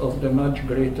evidence of the much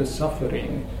greater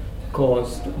suffering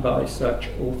caused by such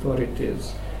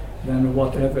authorities than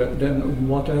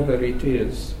whatever it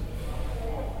is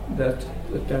that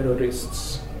the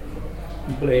terrorists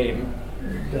blame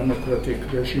democratic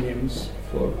regimes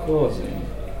for causing.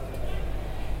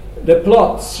 The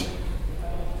plots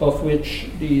of which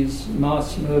these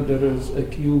mass murderers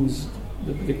accuse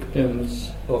the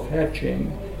victims of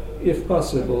hatching, if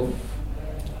possible,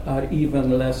 are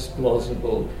even less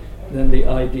plausible than the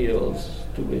ideals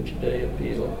to which they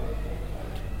appeal.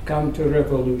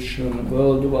 Counter-revolution,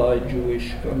 worldwide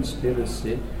Jewish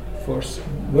conspiracy for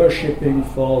worshipping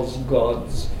false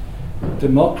gods,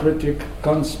 democratic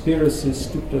conspiracies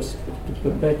to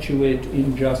perpetuate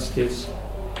injustice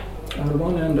are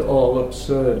one and all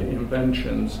absurd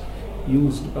inventions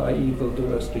used by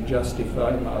evildoers to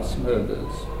justify mass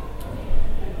murders.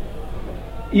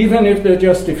 Even if the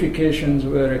justifications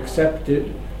were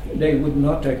accepted, they would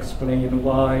not explain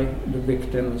why the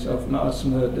victims of mass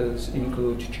murders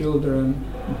include children,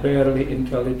 barely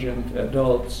intelligent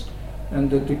adults, and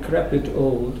the decrepit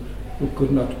old who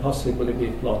could not possibly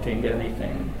be plotting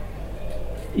anything.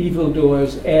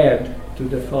 Evildoers add to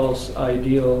the false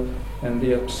ideal and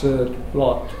the absurd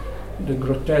plot the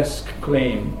grotesque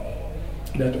claim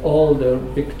that all their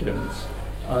victims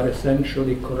are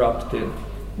essentially corrupted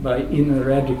by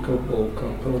ineradicable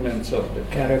components of the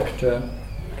character,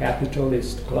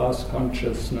 capitalist class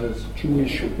consciousness,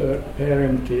 Jewish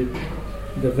parentage,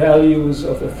 the values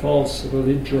of a false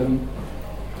religion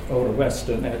or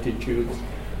Western attitudes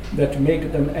that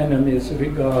make them enemies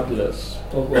regardless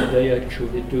of what they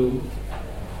actually do.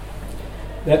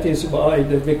 That is why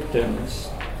the victims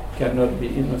cannot be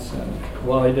innocent,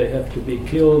 why they have to be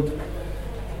killed,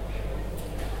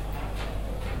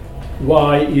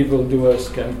 why evildoers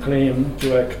can claim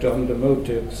to act on the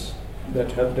motives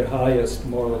that have the highest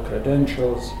moral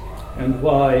credentials, and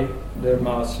why their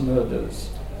mass murders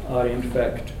are in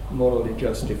fact morally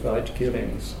justified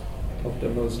killings of the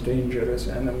most dangerous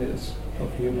enemies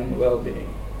of human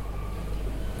well-being.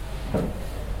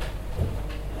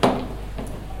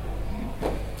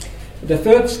 The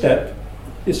third step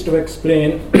is to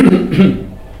explain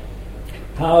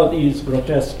how these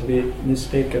grotesquely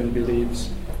mistaken beliefs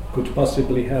could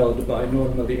possibly be held by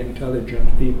normally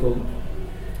intelligent people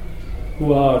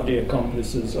who are the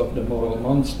accomplices of the moral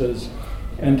monsters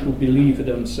and who believe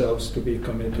themselves to be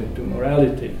committed to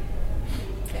morality.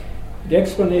 The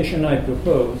explanation I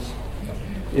propose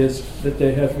is that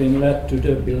they have been led to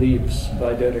their beliefs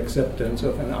by their acceptance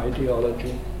of an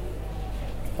ideology.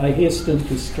 I hasten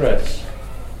to stress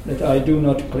that I do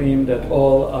not claim that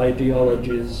all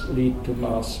ideologies lead to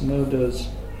mass murders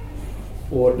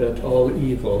or that all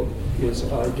evil is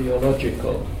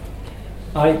ideological.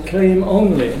 I claim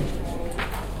only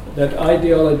that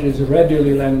ideologies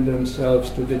readily lend themselves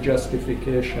to the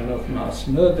justification of mass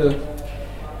murder,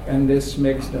 and this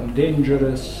makes them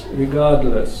dangerous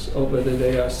regardless of whether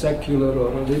they are secular or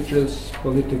religious,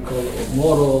 political or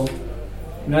moral,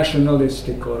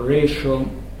 nationalistic or racial.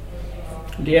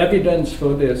 The evidence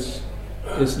for this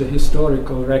is the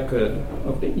historical record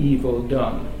of the evil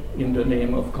done in the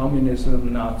name of communism,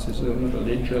 Nazism,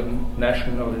 religion,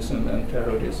 nationalism, and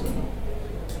terrorism.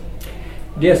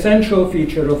 The essential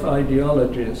feature of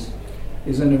ideologies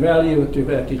is an evaluative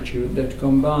attitude that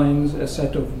combines a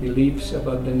set of beliefs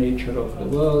about the nature of the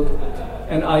world,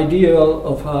 an ideal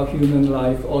of how human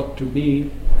life ought to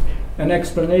be, an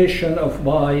explanation of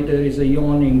why there is a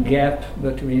yawning gap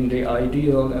between the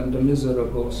ideal and the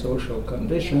miserable social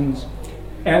conditions,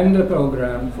 and a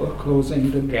program for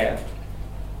closing the gap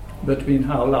between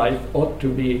how life ought to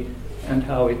be and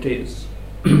how it is.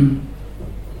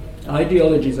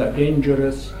 Ideologies are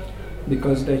dangerous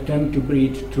because they tend to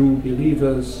breed true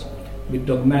believers with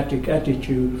dogmatic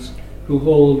attitudes who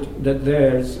hold that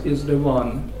theirs is the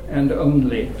one and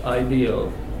only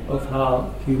ideal of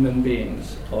how human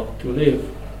beings ought to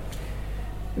live.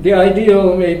 The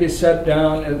ideal may be set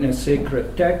down in a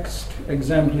sacred text,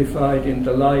 exemplified in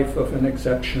the life of an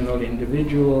exceptional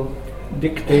individual,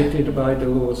 dictated by the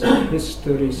laws of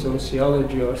history,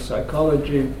 sociology, or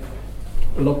psychology,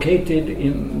 located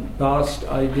in past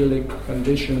idyllic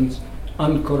conditions,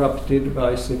 uncorrupted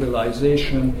by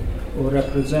civilization, or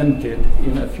represented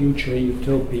in a future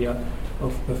utopia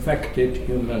of perfected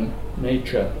human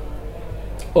nature.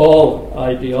 All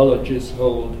ideologies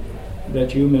hold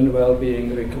that human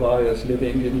well-being requires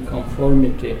living in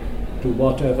conformity to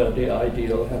whatever the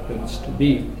ideal happens to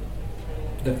be.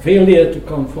 The failure to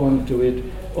conform to it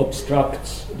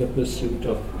obstructs the pursuit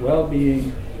of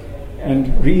well-being,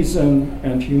 and reason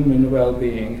and human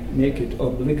well-being make it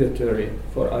obligatory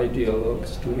for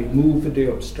ideologues to remove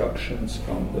the obstructions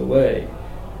from the way.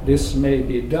 This may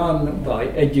be done by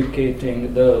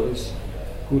educating those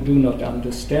who do not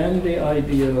understand the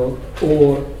ideal,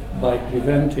 or by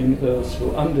preventing those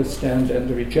who understand and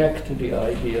reject the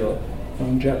ideal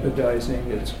from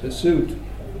jeopardizing its pursuit.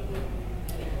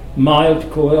 Mild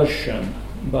coercion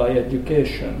by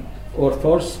education or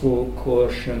forceful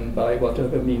coercion by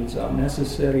whatever means are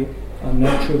necessary are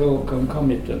natural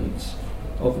concomitants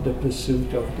of the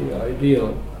pursuit of the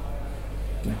ideal.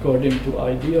 According to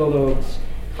ideologues,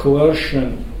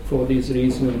 coercion for these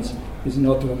reasons is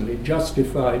not only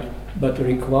justified but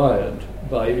required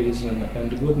by reason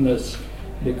and goodness,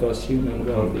 because human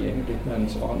well-being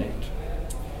depends on it.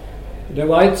 The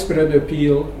widespread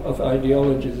appeal of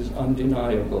ideologies is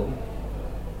undeniable.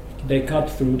 They cut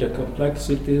through the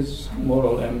complexities,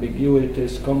 moral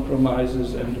ambiguities,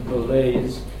 compromises, and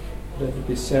delays that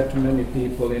beset many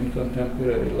people in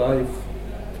contemporary life.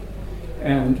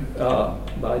 and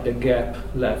by the gap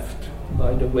left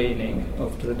by the waning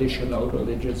of traditional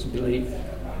religious belief.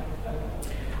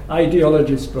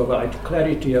 Ideologies provide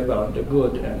clarity about the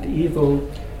good and evil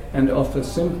and offer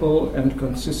simple and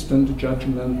consistent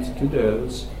judgment to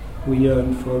those who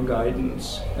yearn for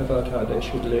guidance about how they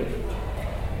should live.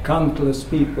 Countless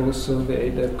people survey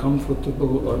their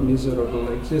comfortable or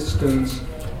miserable existence,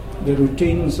 the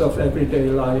routines of everyday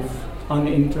life,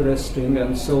 uninteresting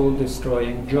and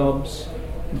soul-destroying jobs,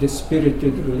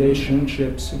 dispirited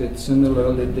relationships with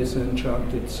similarly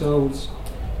disenchanted souls,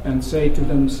 and say to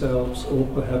themselves, or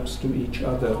perhaps to each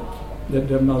other, that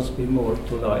there must be more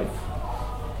to life.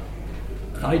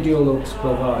 Ideologues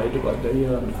provide what they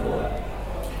yearn for.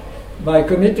 By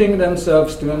committing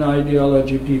themselves to an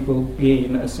ideology, people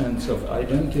gain a sense of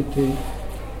identity,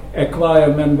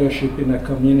 acquire membership in a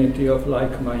community of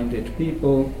like-minded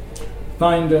people,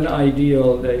 find an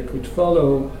ideal they could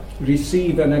follow,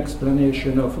 receive an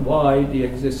explanation of why the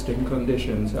existing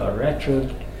conditions are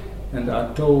wretched, and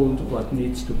are told what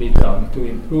needs to be done to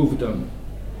improve them.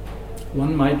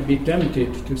 One might be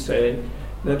tempted to say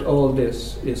that all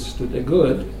this is to the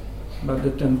good, but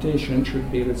the temptation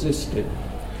should be resisted,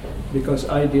 because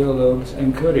ideologues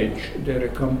encourage their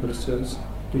accomplices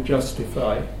to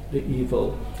justify the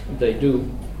evil they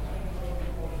do.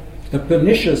 The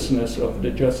perniciousness of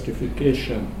the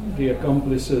justification the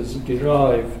accomplices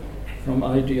derive from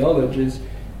ideologies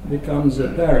becomes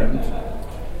apparent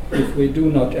if we do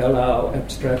not allow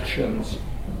abstractions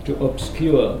to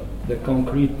obscure the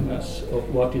concreteness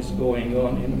of what is going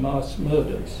on in mass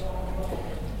murders.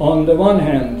 On the one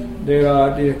hand, there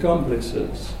are the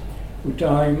accomplices who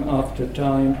time after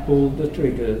time pull the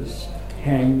triggers,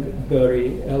 hang,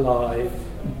 bury alive,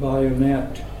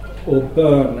 bayonet, or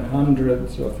burn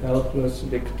hundreds of helpless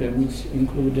victims,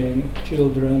 including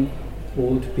children,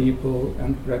 old people,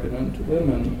 and pregnant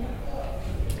women.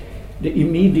 The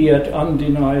immediate,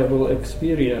 undeniable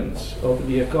experience of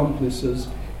the accomplices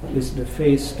is the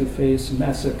face-to-face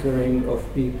massacring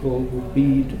of people who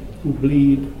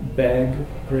bleed, beg,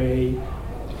 pray,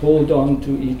 hold on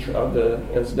to each other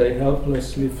as they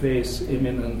helplessly face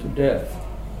imminent death.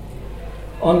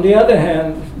 On the other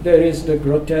hand, there is the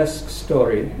grotesque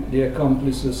story the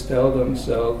accomplices tell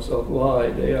themselves of why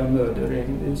they are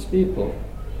murdering these people.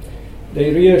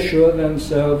 They reassure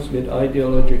themselves with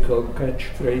ideological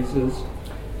catchphrases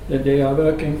that they are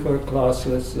working for a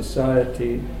classless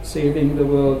society, saving the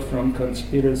world from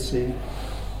conspiracy,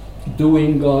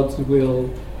 doing God's will,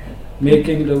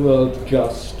 making the world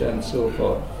just, and so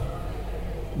forth.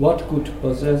 What could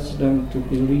possess them to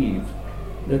believe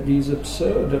that these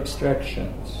absurd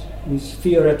abstractions, whose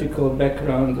theoretical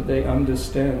background they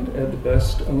understand at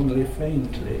best only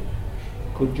faintly,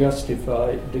 could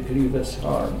justify the grievous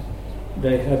harm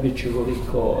they habitually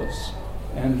cause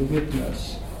and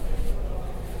witness?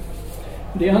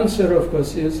 The answer, of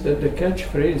course, is that the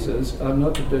catchphrases are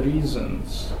not the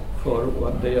reasons for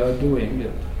what they are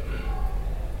doing.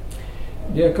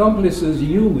 The accomplices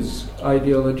use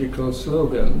ideological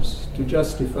slogans to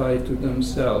justify to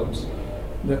themselves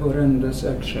the horrendous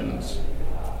actions,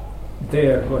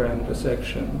 their horrendous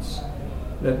actions,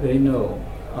 that they know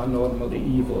are normally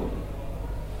evil.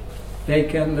 They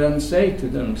can then say to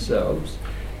themselves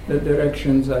that their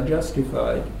actions are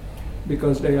justified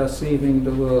because they are saving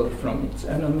the world from its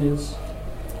enemies,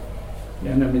 the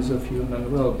enemies of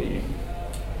human well-being.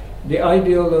 The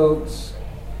ideologues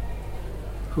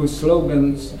whose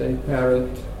slogans they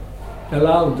parrot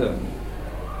allow them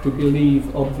to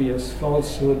believe obvious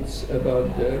falsehoods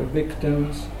about their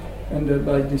victims and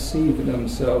thereby deceive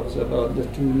themselves about the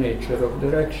true nature of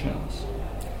their actions.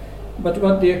 But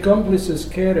what the accomplices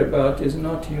care about is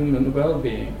not human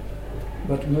well-being,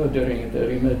 but murdering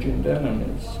their imagined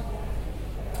enemies.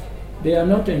 They are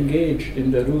not engaged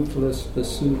in the ruthless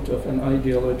pursuit of an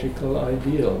ideological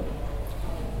ideal.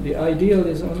 The ideal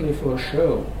is only for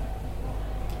show.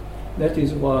 That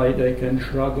is why they can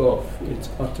shrug off its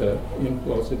utter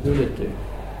implausibility.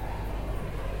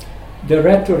 The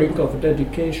rhetoric of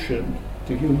dedication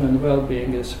to human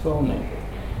well-being is phony,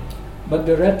 but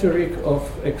the rhetoric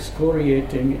of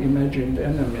excoriating imagined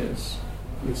enemies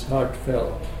is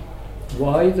heartfelt.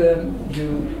 Why then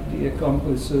do the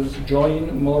accomplices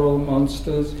join moral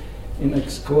monsters in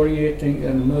excoriating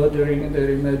and murdering their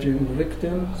imagined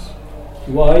victims?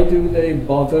 Why do they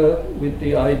bother with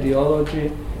the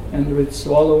ideology and with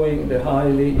swallowing the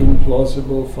highly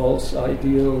implausible false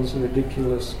ideals,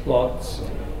 ridiculous plots,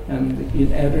 and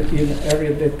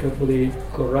ineradicably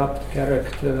corrupt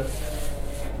character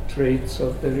traits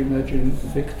of their imagined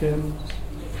victims?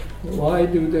 Why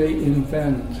do they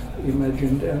invent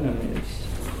imagined enemies?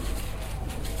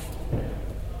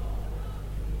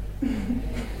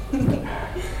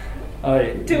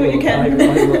 Do what you can.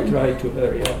 I will try to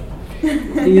hurry up.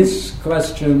 These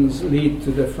questions lead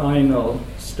to the final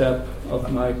step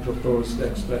of my proposed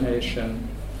explanation.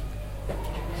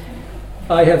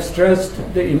 I have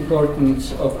stressed the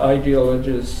importance of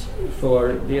ideologies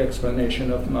for the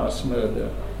explanation of mass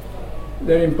murder.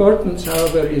 Their importance,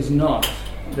 however, is not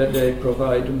that they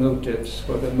provide motives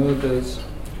for the murders,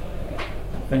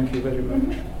 thank you very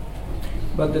much,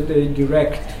 but that they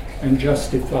direct and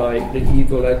justify the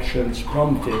evil actions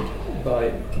prompted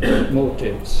by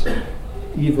motives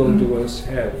evildoers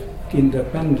have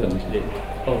independently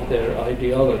of their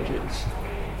ideologies.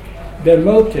 Their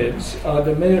motives are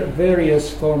the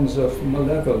various forms of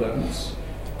malevolence,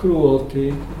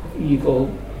 cruelty,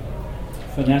 evil,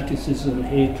 fanaticism,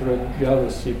 hatred,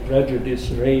 jealousy,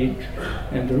 prejudice, rage,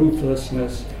 and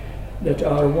ruthlessness that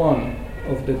are one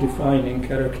of the defining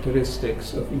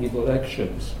characteristics of evil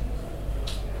actions.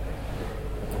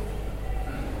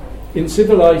 In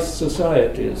civilized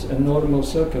societies and normal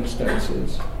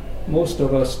circumstances, most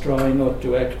of us try not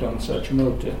to act on such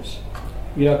motives.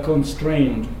 We are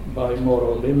constrained by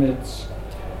moral limits,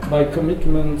 by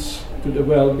commitments to the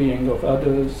well-being of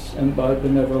others, and by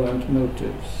benevolent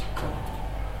motives,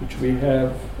 which we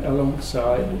have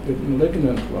alongside with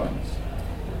malignant ones.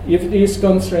 If these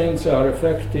constraints are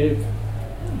effective,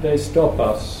 they stop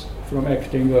us from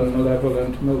acting on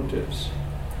malevolent motives,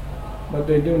 but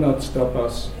they do not stop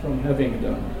us from having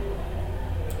them.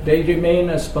 They remain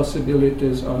as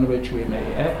possibilities on which we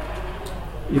may act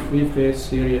if we face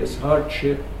serious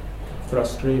hardship,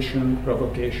 frustration,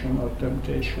 provocation, or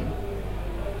temptation.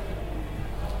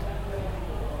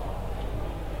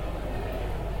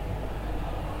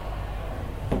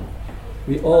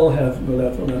 We all have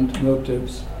malevolent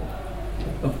motives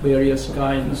of various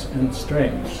kinds and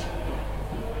strengths.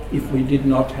 If we did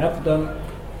not have them,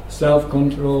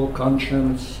 self-control,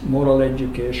 conscience, moral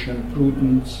education,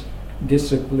 prudence,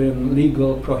 discipline,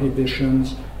 legal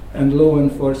prohibitions, and law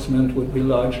enforcement would be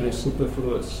largely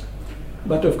superfluous.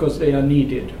 But of course they are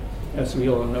needed, as we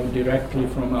all know, directly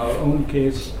from our own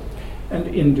case and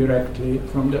indirectly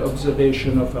from the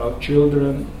observation of our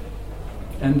children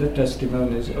and the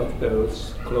testimonies of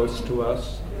those close to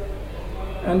us,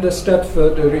 and a step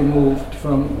further removed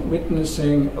from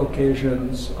witnessing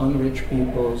occasions on which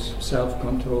people's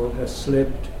self-control has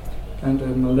slipped and their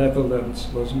malevolence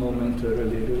was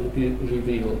momentarily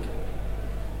revealed.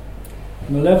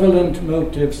 Malevolent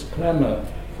motives clamor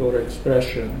for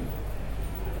expression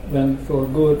when, for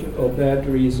good or bad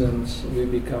reasons, we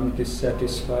become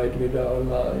dissatisfied with our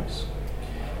lives.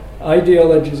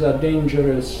 Ideologies are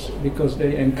dangerous because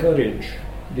they encourage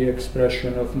the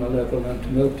expression of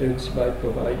malevolent motives by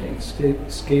providing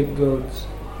scapegoats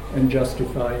and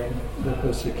justifying the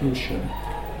persecution.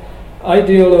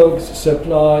 Ideologues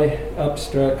supply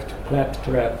abstract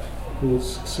claptrap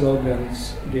whose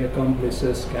slogans the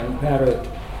accomplices can parrot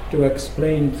to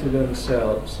explain to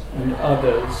themselves and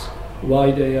others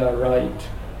why they are right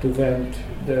to vent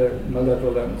their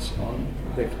malevolence on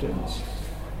victims.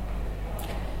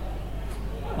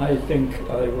 I think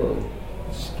I will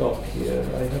stop here.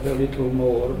 I have a little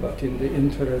more, but in the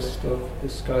interest of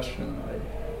discussion,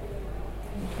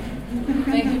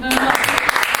 Thank you very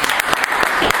much.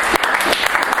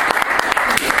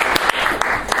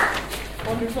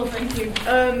 Wonderful, thank you.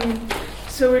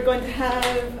 So we're going to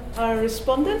have our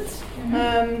respondent,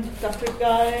 Dr.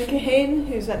 Guy Kahane,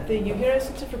 who's at the UHERO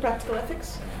Center for Practical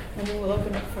Ethics, and then we'll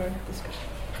open up for discussion.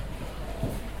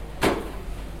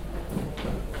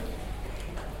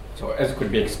 So as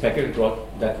could be expected,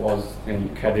 that was an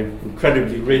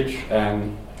incredibly rich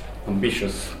and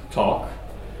ambitious talk.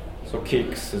 So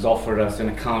Kix has offered us an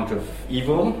account of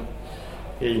evil.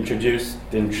 He introduced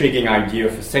the intriguing idea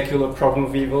of a secular problem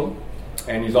of evil,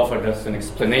 and he's offered us an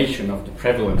explanation of the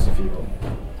prevalence of evil.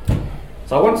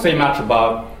 So I won't say much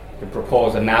about the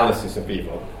proposed analysis of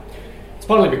evil. It's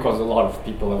partly because a lot of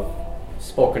people have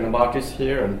spoken about this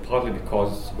here, and partly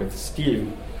because with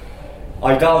Steve,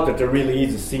 I doubt that there really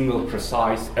is a single,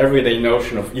 precise, everyday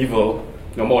notion of evil,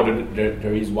 no more than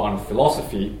there is one of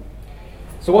philosophy.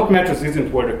 So what matters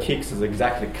isn't whether Kix has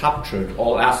exactly captured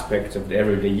all aspects of the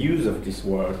everyday use of this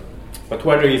word, but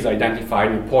whether he's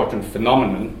identified an important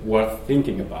phenomenon worth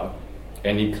thinking about,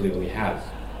 and he clearly has.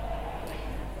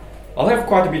 I'll have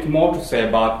quite a bit more to say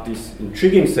about this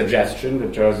intriguing suggestion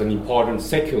that there is an important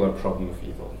secular problem of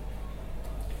evil.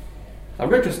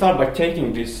 I'm going to start by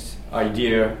taking this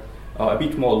idea a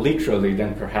bit more literally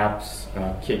than perhaps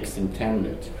Kix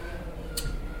intended.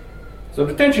 So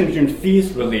the tension between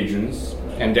theist religions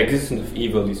and the existence of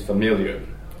evil is familiar.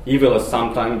 Evil has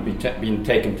sometimes been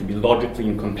taken to be logically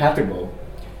incompatible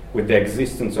with the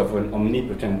existence of an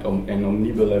omnipotent and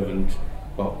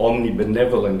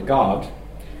omnibenevolent God,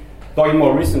 though in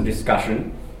more recent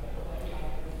discussion,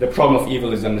 the problem of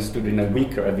evil is understood in a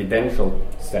weaker evidential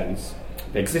sense.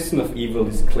 The existence of evil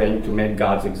is claimed to make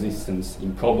God's existence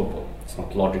improbable. It's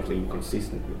not logically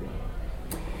inconsistent with it.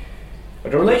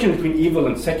 But the relation between evil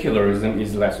and secularism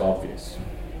is less obvious.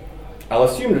 I'll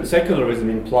assume that secularism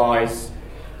implies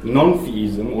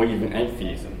non-theism or even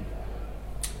atheism.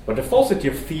 But the falsity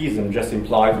of theism just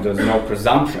implies that there's no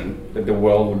presumption that the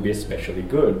world would be especially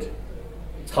good.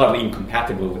 It's hardly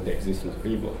incompatible with the existence of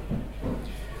evil.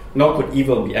 Nor could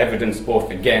evil be evidence both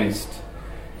against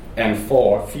and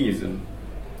for theism.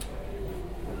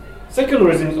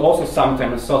 Secularism is also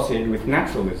sometimes associated with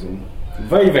naturalism,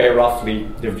 very, very roughly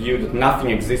the view that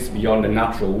nothing exists beyond the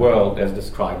natural world as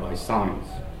described by science.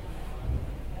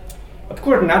 Of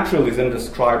course, naturalism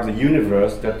describes a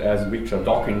universe that, as Richard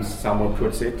Dawkins somewhere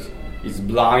puts it, is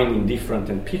blind, indifferent,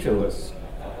 and pitiless.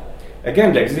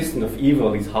 Again, the existence of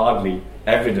evil is hardly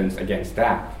evidence against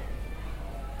that.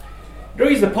 There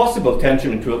is a possible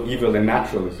tension between evil and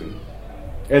naturalism.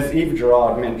 As Yves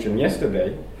Girard mentioned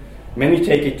yesterday, many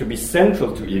take it to be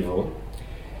central to evil,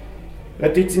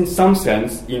 that it's in some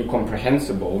sense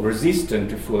incomprehensible, resistant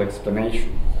to full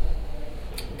explanation.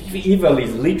 If evil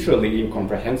is literally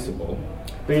incomprehensible,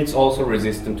 then it's also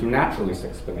resistant to naturalist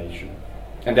explanation,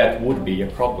 and that would be a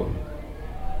problem.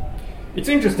 It's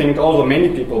interesting that although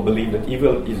many people believe that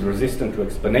evil is resistant to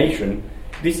explanation,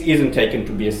 this isn't taken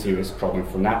to be a serious problem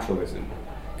for naturalism.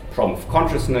 The problem of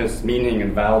consciousness, meaning,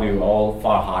 and value are all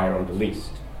far higher on the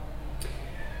list.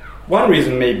 One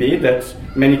reason may be that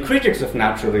many critics of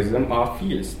naturalism are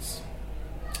theists.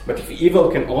 But if evil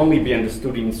can only be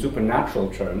understood in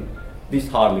supernatural terms, this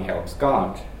hardly helps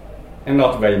God, and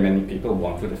not very many people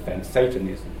want to defend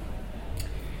Satanism.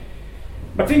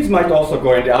 But things might also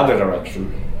go in the other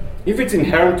direction. If it's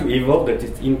inherent to evil that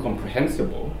it's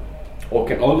incomprehensible, or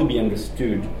can only be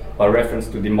understood by reference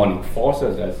to demonic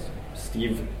forces, as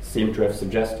Steve seemed to have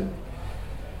suggested,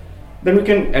 then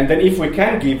if we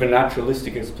can give a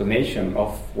naturalistic explanation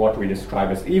of what we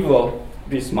describe as evil,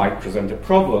 this might present a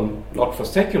problem, not for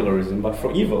secularism, but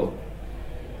for evil.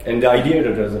 And the idea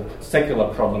that there's a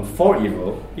secular problem for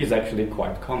evil is actually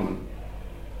quite common.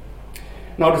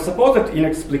 Now, the supposed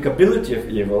inexplicability of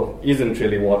evil isn't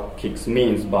really what Kix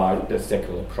means by the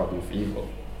secular problem of evil.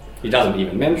 He doesn't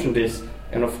even mention this,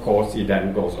 and of course he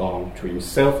then goes on to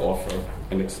himself offer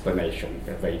an explanation,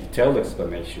 a very detailed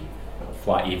explanation of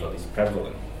why evil is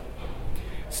prevalent.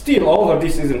 Still, although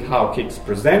this isn't how Kix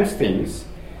presents things,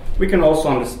 we can also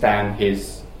understand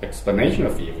his explanation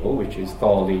of evil, which is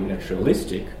thoroughly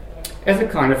naturalistic, as a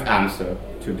kind of answer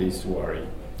to this worry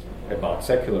about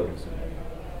secularism.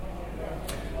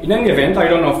 In any event, I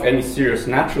don't know of any serious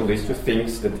naturalist who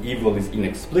thinks that evil is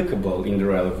inexplicable in the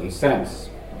relevant sense.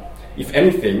 If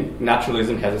anything,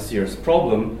 naturalism has a serious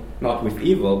problem, not with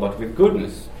evil, but with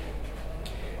goodness.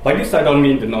 By this I don't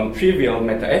mean the non-trivial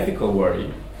metaethical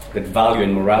worry that value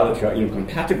and morality are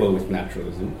incompatible with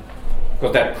naturalism,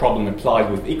 because that problem applies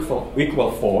with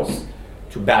equal force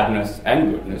to badness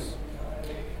and goodness.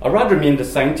 I rather mean the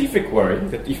scientific worry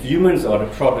that if humans are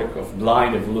the product of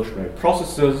blind evolutionary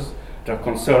processes that are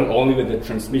concerned only with the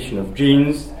transmission of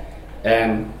genes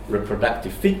and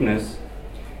reproductive fitness,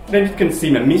 then it can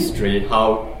seem a mystery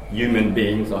how human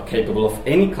beings are capable of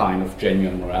any kind of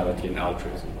genuine morality and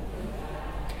altruism.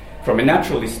 From a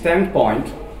naturalist standpoint,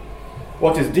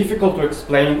 what is difficult to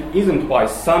explain isn't why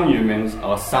some humans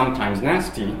are sometimes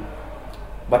nasty,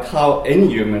 but how any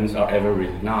humans are ever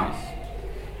really nice.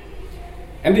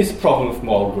 And this problem of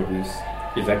moral goodness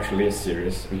is actually a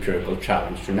serious empirical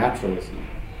challenge to naturalism,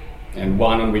 and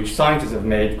one on which scientists have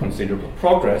made considerable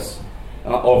progress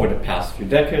over the past few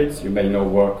decades. You may know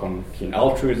work on kin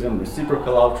altruism,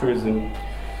 reciprocal altruism,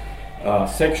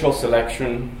 sexual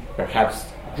selection, perhaps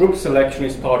group selection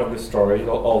is part of the story,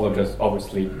 although there's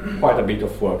obviously quite a bit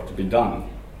of work to be done.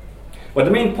 But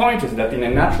the main point is that in a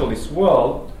naturalist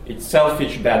world, it's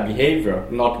selfish bad behavior,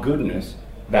 not goodness,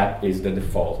 that is the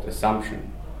default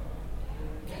assumption.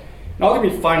 Now let me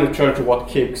finally turn to what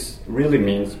Kix really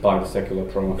means by the secular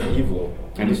problem of evil,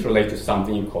 and this relates to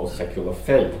something he calls secular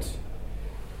fate.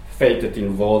 Fate that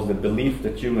involves the belief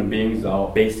that human beings are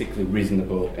basically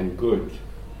reasonable and good.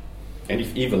 And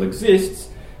if evil exists,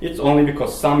 it's only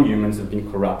because some humans have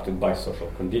been corrupted by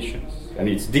social conditions. And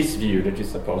it's this view that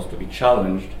is supposed to be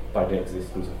challenged by the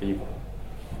existence of evil.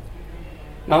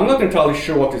 Now, I'm not entirely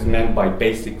sure what is meant by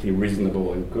basically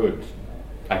reasonable and good.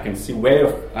 I can see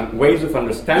ways of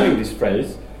understanding this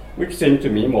phrase which seem to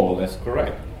me more or less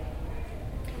correct.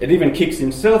 And even Kix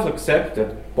himself accepts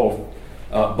that both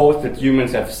both that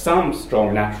humans have some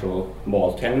strong natural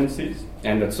moral tendencies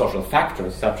and that social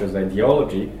factors such as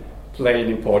ideology play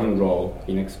an important role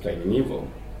in explaining evil.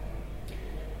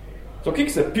 So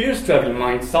Kix appears to have in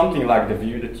mind something like the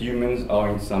view that humans are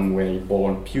in some way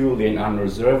born purely and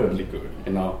unreservedly good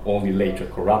and are only later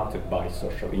corrupted by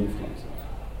social influences.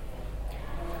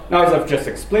 Now, as I've just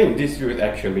explained, this view is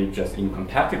actually just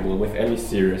incompatible with any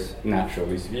serious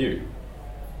naturalist view.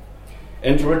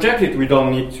 And to reject it, we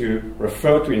don't need to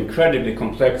refer to incredibly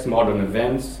complex modern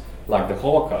events like the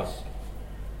Holocaust,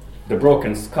 the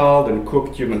broken skull and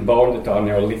cooked human bone that our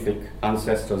Neolithic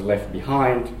ancestors left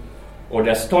behind, or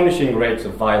the astonishing rates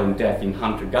of violent death in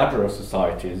hunter-gatherer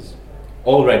societies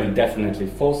already definitely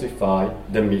falsify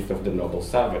the myth of the noble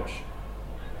savage.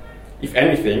 If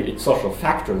anything, it's social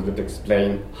factors that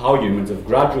explain how humans have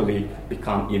gradually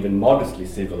become even modestly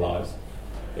civilized,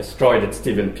 a story that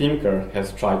Steven Pinker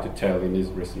has tried to tell in his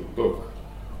recent book.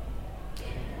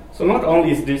 So not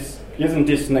only isn't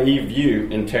this naive view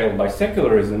entailed by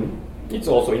secularism, it's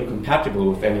also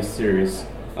incompatible with any serious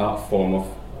form of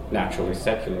naturalist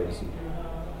secularism.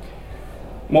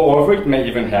 Moreover, it may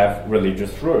even have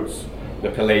religious roots. The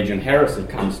Pelagian heresy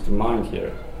comes to mind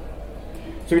here.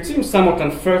 So it seems somewhat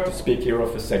unfair to speak here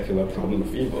of a secular problem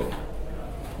of evil.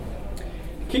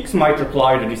 Kix might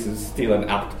reply that this is still an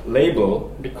apt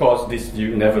label because this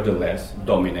view nevertheless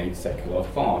dominates secular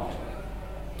thought.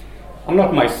 I'm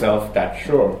not myself that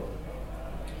sure.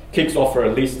 Kix offers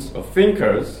a list of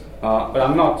thinkers, but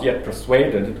I'm not yet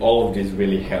persuaded that all of these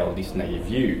really held this naive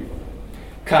view.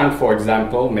 Kant, for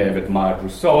example, may have admired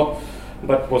Rousseau,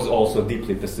 but was also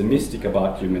deeply pessimistic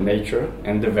about human nature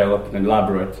and developed an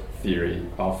elaborate theory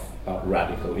of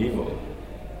radical evil,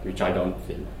 which I don't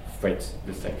think fits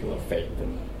the secular faith that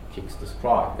Kix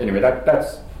described. Anyway,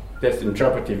 this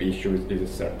interpretive issue is a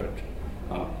separate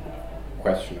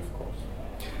question, of course.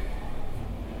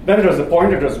 Then there's the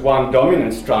point that there's one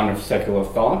dominant strand of secular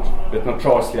thought that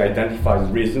notoriously identifies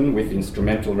reason with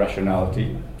instrumental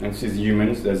rationality and sees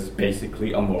humans as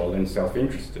basically amoral and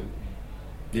self-interested.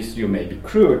 This view may be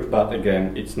crude, but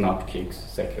again, it's not Kix's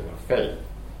secular faith.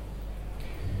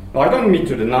 Now, I don't mean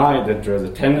to deny that there is a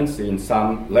tendency in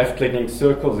some left-leaning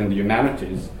circles in the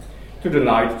humanities to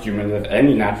deny that humans have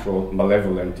any natural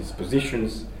malevolent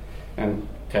dispositions, and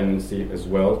tendency as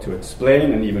well to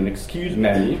explain and even excuse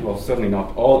many, well, certainly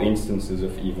not all instances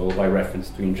of evil by reference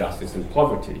to injustice and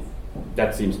poverty.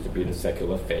 That seems to be the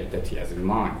secular faith that he has in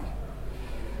mind.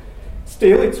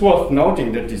 Still, it's worth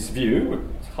noting that this view,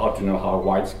 it's hard to know how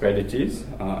widespread it is,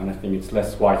 and I think it's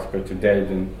less widespread today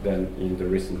than in the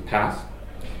recent past.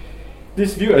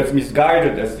 This view, as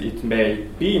misguided as it may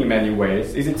be in many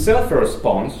ways, is itself a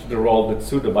response to the role that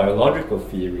pseudo-biological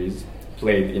theories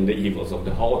played in the evils of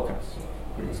the Holocaust.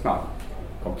 It's not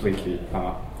completely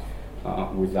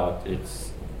without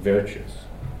its virtues.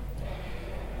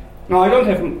 Now, I don't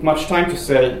have much time to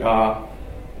say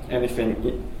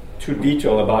anything too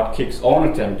detailed about Kix's own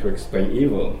attempt to explain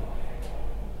evil.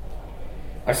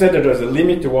 I said that there's a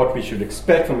limit to what we should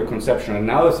expect from the conceptual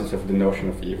analysis of the notion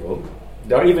of evil.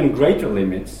 There are even greater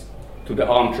limits to the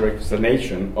armchair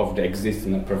explanation of the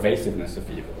existence and pervasiveness of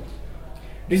evil.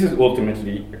 This is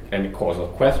ultimately a causal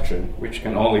question which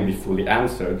can only be fully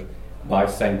answered by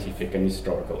scientific and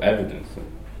historical evidence.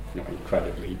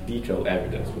 Incredibly detailed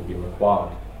evidence will be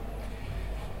required.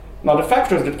 Now, the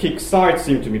factors that Kix cites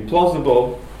seem to be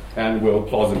plausible and will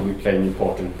plausibly play an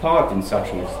important part in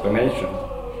such an explanation.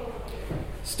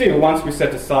 Still, once we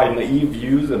set aside naive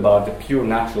views about the pure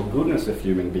natural goodness of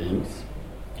human beings,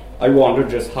 I wonder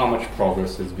just how much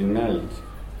progress has been made.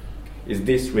 Is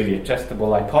this really a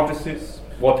testable hypothesis?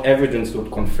 What evidence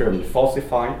would confirm it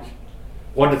falsified?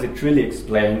 What does it really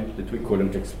explain that we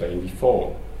couldn't explain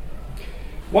before?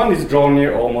 One is drawn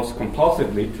near almost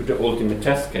compulsively to the ultimate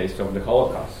test case of the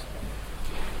Holocaust.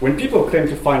 When people claim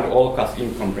to find the Holocaust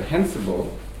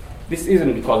incomprehensible, this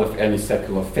isn't because of any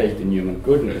secular faith in human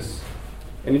goodness,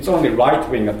 and it's only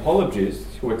right-wing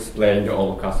apologists who explain the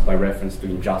Holocaust by reference to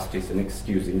injustice and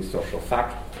excusing social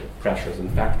pressures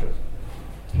and factors.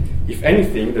 If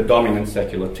anything, the dominant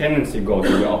secular tendency goes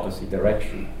in the opposite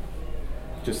direction,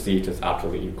 to see it as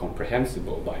utterly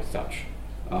incomprehensible by such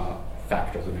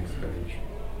factors and explanation.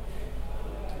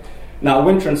 Now,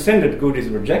 when transcendent good is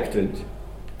rejected,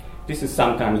 this is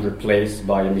sometimes replaced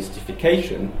by a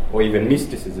mystification or even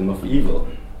mysticism of evil,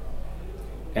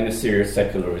 and a serious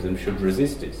secularism should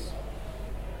resist this.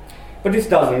 But this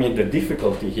doesn't mean the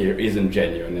difficulty here isn't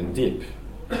genuine and deep.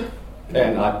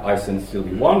 And I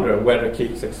sincerely wonder whether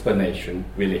Kix's explanation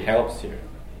really helps here.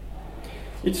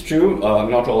 It's true,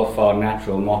 not all of our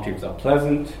natural motives are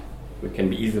pleasant. We can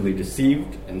be easily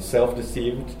deceived and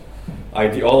self-deceived.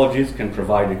 Ideologies can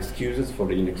provide excuses for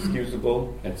the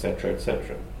inexcusable, etc.,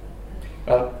 etc.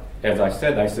 Well, as I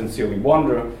said, I sincerely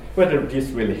wonder whether this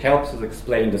really helps us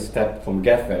explain the step from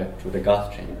Gethe to the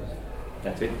gas chambers.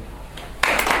 That's it.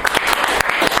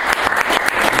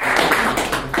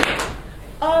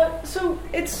 So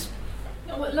it's...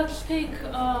 Let's take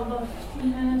about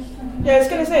 15 minutes. Yeah, I was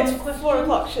going to say it's questions. 4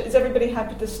 o'clock. Is everybody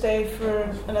happy to stay for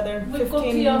another We've got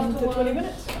 15 tea to afterwards. 20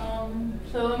 minutes?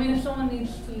 So, I mean, if someone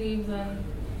needs to leave, then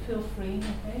feel free,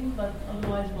 okay? But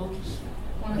otherwise, we'll just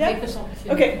want to Yeah. take this opportunity.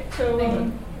 Okay, so Thank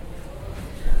you.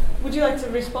 would you like to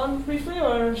respond briefly,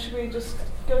 or should we just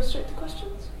go straight to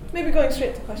questions? Maybe going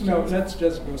straight to questions. No, let's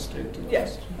just go straight to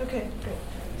Yes. questions. Okay, great.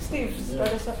 Steve,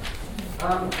 start us up.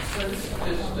 So this is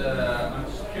just, I'm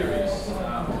just curious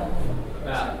about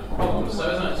the problem. So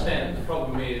as I understand it, the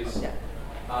problem is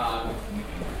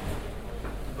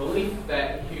belief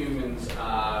that humans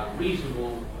are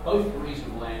reasonable, both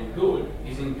reasonable and good,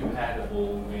 is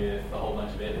incompatible with a whole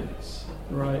bunch of evidence.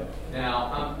 Right.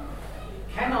 Now,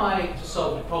 can I, to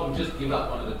solve the problem, just give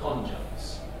up one of the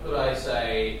conjuncts? Could I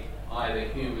say either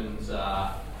humans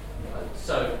are...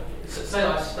 So say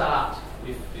I start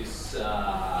with this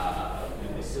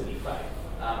silly faith.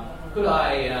 Could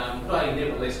I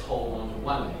nevertheless hold on to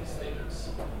one of these things,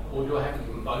 or do I have to give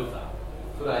them both up?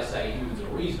 Could I say humans are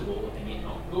reasonable and yet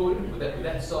not good? Would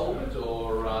that solve it,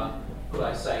 or could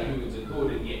I say humans are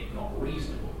good and yet not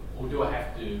reasonable? Or do I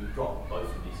have to drop both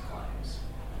of these claims?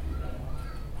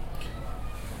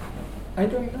 I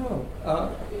don't know.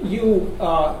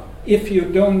 If you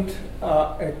don't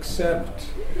accept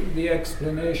the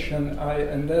explanation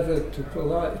I endeavored to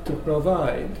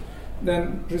provide,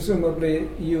 then presumably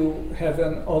you have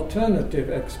an alternative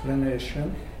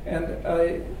explanation, and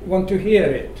I want to hear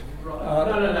it.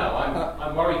 Right. No.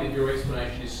 I'm worried that your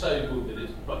explanation is so good that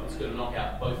it's going to knock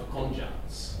out both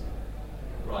conjuncts.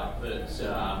 Right, that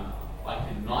I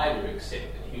can neither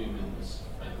accept that humans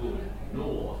are good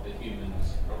nor that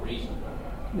humans are reasonable.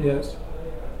 Yes.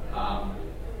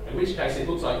 In which case it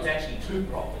looks like it's actually two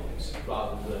problems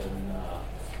rather than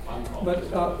one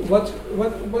problem.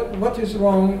 But what is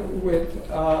wrong with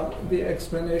the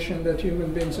explanation that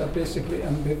human beings are basically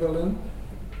ambivalent,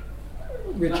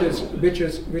 which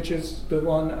is the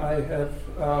one I have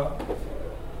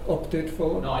opted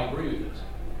for? No, I agree with it.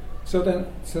 So then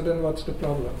what's the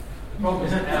problem? The problem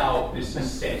is how this is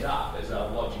set up as a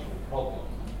logical problem.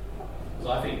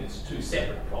 Because I think there's two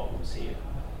separate problems here.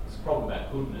 There's a problem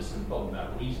about goodness and a problem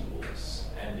about reasonableness,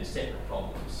 and they're separate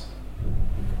problems.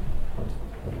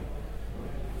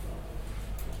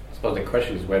 I suppose the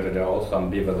question is whether they're also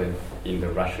ambivalent in the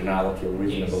rationality or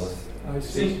reasonableness. I There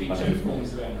seems to be see. two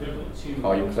forms of ambivalence.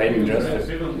 Are you claiming just Humans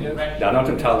that are ambivalent and rational. they're not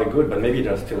entirely good, but maybe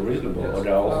they're still reasonable, or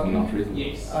they're also Um, not reasonable?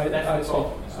 Yes, I that's the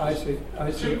problem. see.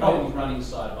 The two problems running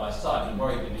side by side, and I'm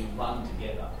worried they need run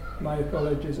together. My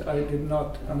apologies, I did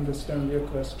not understand your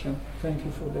question. Thank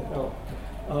you for the help.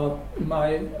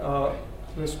 My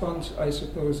response, I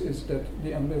suppose, is that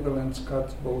the ambivalence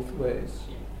cuts both ways.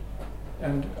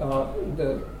 And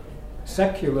the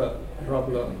secular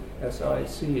problem, as I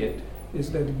see it,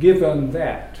 is that given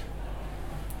that,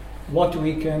 what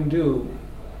we can do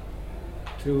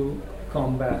to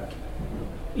combat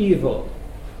evil,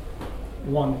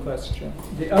 one question.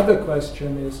 The other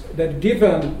question is that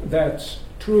given that's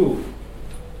true,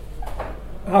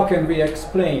 how can we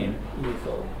explain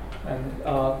evil? And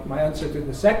my answer to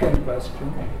the second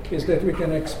question is that we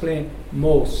can explain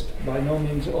most, by no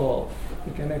means all.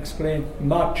 We can explain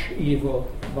much evil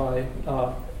by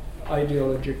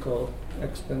ideological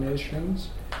explanations,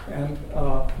 and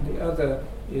the other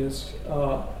is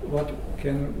what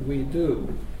can we do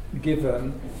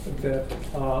given that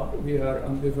we are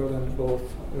ambivalent both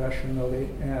rationally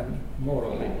and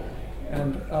morally.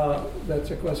 And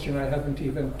that's a question I haven't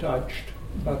even touched,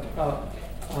 but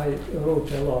I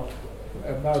wrote a lot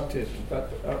about it, but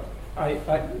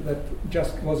that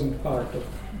just wasn't part of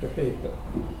the paper.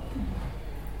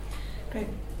 Great.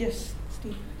 Yes,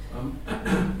 Steve.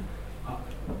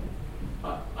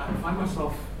 I find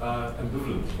myself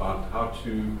ambivalent about how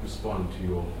to respond to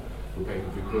your paper,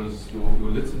 because your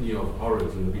litany of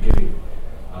horrors in the beginning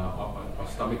are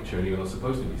stomach churning, and are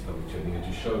supposed to be stomach churning, and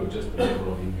to show just the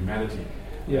level of inhumanity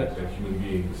that human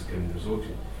beings can resort to.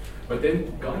 But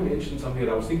then Guy mentioned something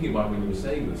that I was thinking about when you were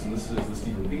saying this, and this is the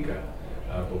Steven Pinker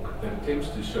book that attempts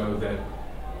to show that,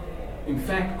 in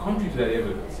fact, contrary to that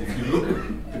evidence, if you look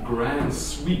at the grand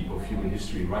sweep of human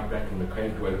history right back from the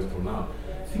cave dwellers till now,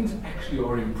 things actually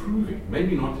are improving.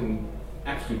 Maybe not in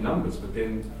absolute numbers, but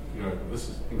then, this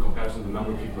is in comparison to the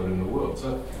number of people that are in the world.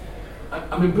 So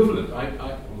I'm ambivalent.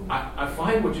 I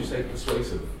find what you say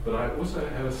persuasive, but I also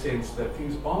have a sense that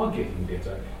things are getting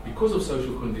better because of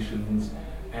social conditions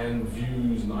and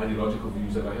views and ideological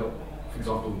views that are held. For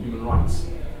example, human rights.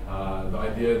 The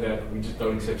idea that we just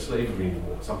don't accept slavery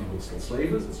anymore. Some people are still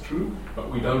slavers, it's true, but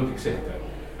we don't accept that.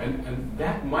 And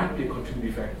that might be a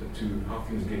contributing factor to how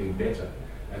things are getting better,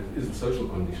 and it is the social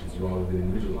conditions rather than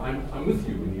individuals. I'm with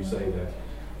you when you say that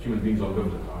human beings are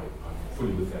ambivalent. I'm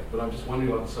fully with that. But I'm just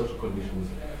wondering about the social conditions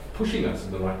pushing us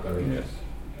in the right direction. Yes.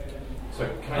 So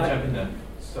can I jump in there?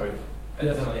 Sorry.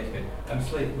 Yes.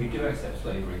 We do accept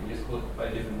slavery, we just call it by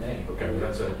a different name. Okay, well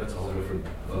that's a whole different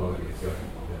argument. Yeah.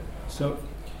 So,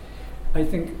 I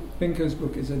think Pinker's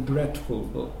book is a dreadful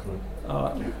book.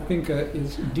 Pinker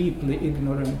is deeply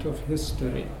ignorant of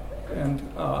history, and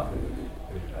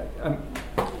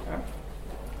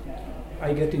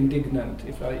I get indignant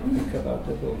if I think about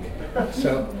the book.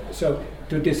 So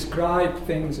to describe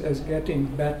things as getting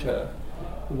better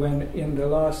when in the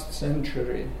last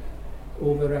century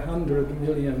over 100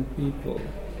 million people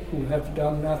who have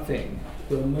done nothing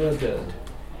were murdered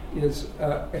is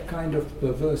a kind of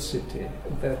perversity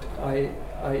that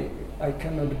I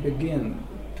cannot begin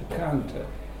to counter.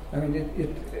 I mean,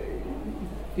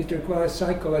 it requires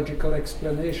psychological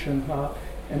explanation how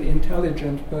an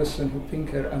intelligent person, who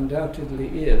Pinker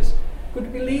undoubtedly is,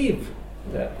 could believe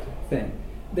that thing.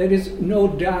 There is no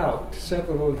doubt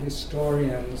several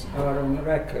historians are on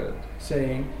record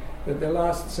saying that the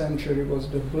last century was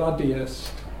the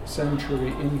bloodiest century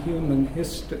in human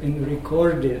history, in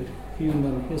recorded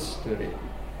human history.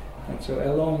 And so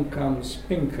along comes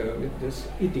Pinker with this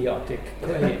idiotic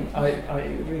claim. I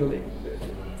really...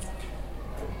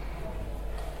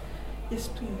 Yes,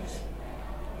 please.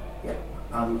 Yeah.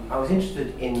 I was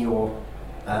interested in your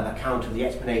account of the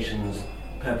explanations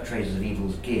perpetrators of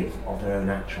evils give of their own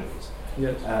actions.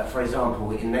 Yes. For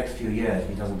example, in the next few years, if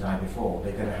he doesn't die before,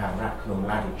 they're going to have Ratko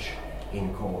Mladic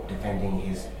in court defending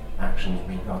his actions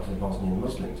with regard to the Bosnian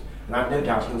Muslims. And I have no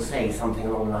doubt he'll say something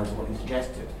along the lines of what you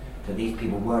suggested, that these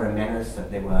people were a menace,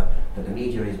 that the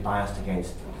media is biased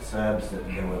against the Serbs, that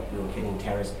we were killing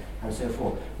terrorists, and so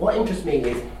forth. What interests me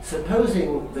is,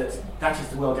 supposing that is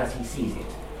the world as he sees it,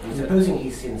 and supposing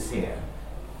he's sincere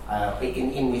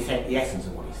in the essence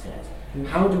of what he says,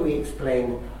 how do we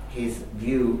explain his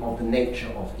view of the nature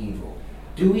of evil?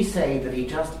 Do we say that he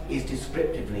just is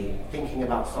descriptively thinking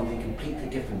about something completely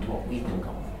different to what we think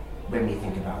of when we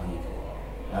think about evil?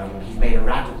 He's made a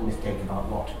radical mistake about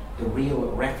what the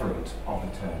real referent of the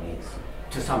term is,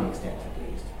 to some extent at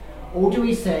least. Or do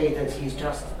we say that he's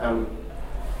just,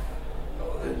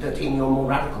 that in your more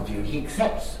radical view, he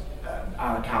accepts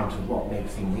our account of what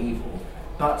makes things evil,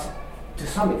 but to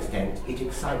some extent it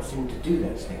excites him to do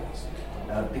those things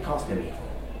because they're evil?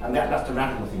 And that's the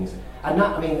radical things. And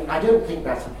that, I don't think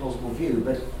that's a plausible view,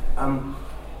 but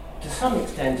to some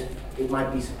extent it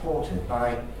might be supported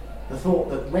by the thought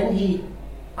that when he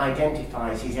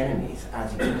identifies his enemies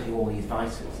as exhibiting all these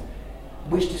vices,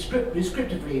 which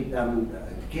descriptively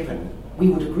given, we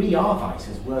would agree are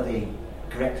vices were they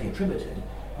correctly attributed,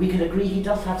 we could agree he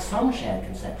does have some shared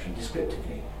conception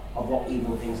descriptively of what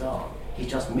evil things are. He's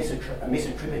just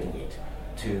misattributing it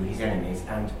to his enemies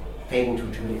and failing to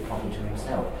attribute it properly to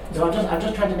himself. So I'm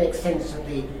just trying to make sense of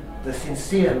the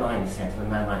sincere mindset of a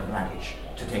man like Mladic,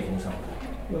 to take an example.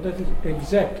 Well, that is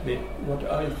exactly what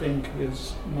I think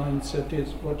his mindset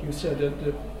is, what you said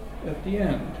at the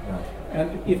end. Right.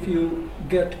 And if you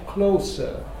get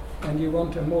closer and you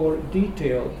want a more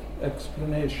detailed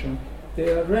explanation, they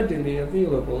are readily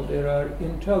available. There are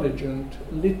intelligent,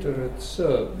 literate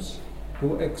Serbs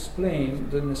who explain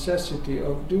the necessity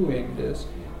of doing this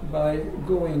by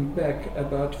going back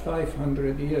about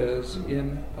 500 years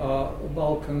in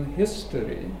Balkan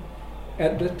history,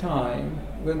 at the time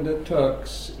when the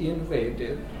Turks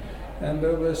invaded, and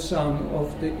there were some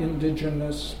of the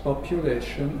indigenous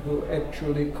population who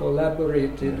actually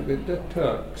collaborated with the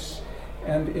Turks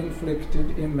and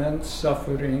inflicted immense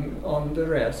suffering on the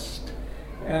rest,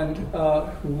 and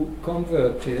who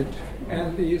converted,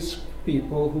 and these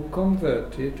people who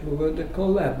converted, who were the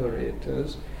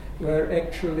collaborators, were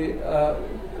actually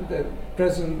the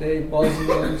present-day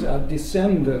Bosnians are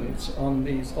descendants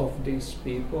of these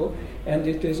people, and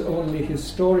it is only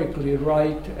historically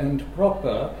right and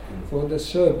proper for the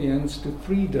Serbians to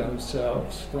free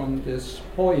themselves from this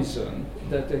poison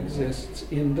that exists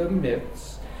in the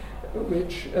myths,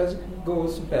 which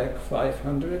goes back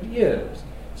 500 years.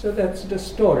 So that's the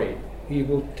story he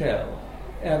would tell.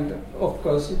 And of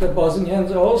course the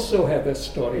Bosnians also have a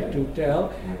story to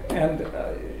tell,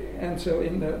 and so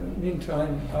in the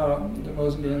meantime the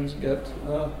Bosnians get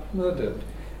murdered.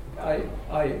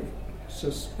 I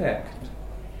suspect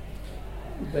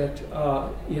that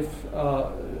if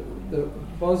the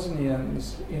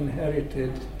Bosnians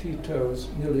inherited Tito's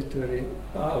military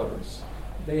powers,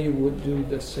 they would do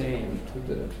the same to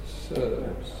the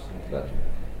Serbs. But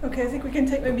Okay, I think we can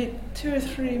take maybe 2 or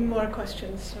 3 more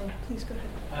questions, so please go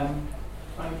ahead.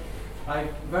 I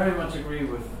very much agree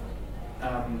with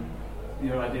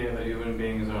your idea that human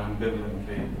beings are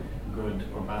ambivalently good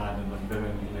or bad and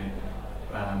ambivalently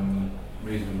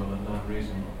reasonable and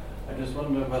unreasonable. I just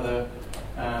wonder whether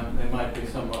they might be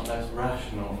somewhat less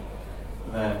rational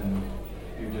than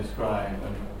you describe,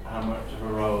 and how much of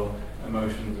a role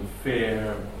emotions of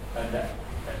fear and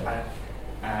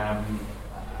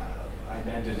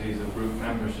identities of group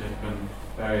membership and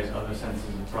various other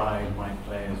senses of pride might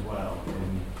play as well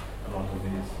in a lot of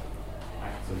these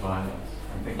acts of violence.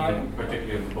 I'm thinking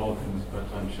particularly of the Balkans, but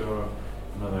I'm sure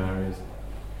in other areas.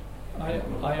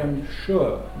 I am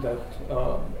sure that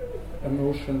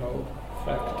emotional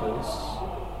factors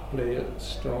play a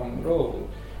strong role,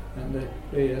 and they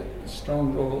play a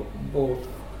strong role both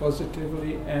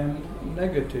positively and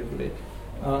negatively.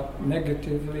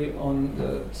 Negatively on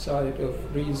the side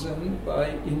of reason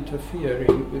by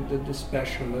interfering with the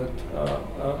dispassionate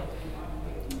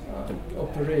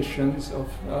operations of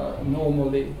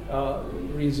normally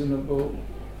reasonable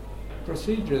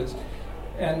procedures,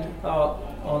 and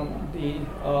on the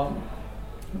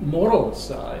moral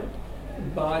side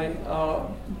by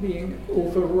being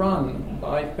overrun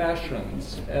by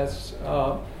passions,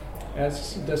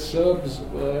 as the Serbs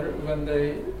were when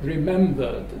they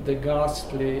remembered the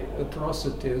ghastly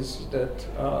atrocities that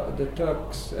the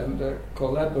Turks and their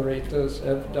collaborators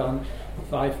have done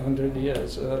 500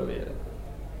 years earlier.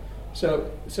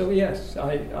 So yes,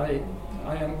 I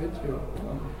am with you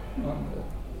on that.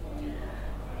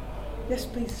 Yes,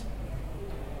 please.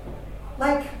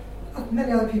 Like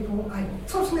many other people, I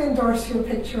totally endorse your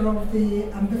picture of the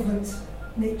ambivalent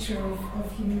nature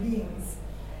of human beings.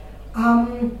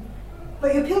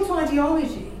 But you appeal to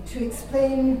ideology to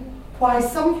explain why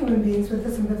some human beings with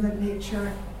this ambivalent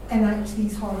nature enact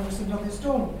these horrors and others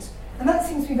don't. And that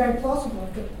seems to be very plausible.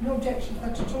 I've got no objection to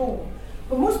that at all.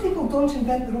 But most people don't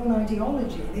invent their own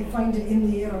ideology. They find it in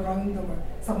the air around them, or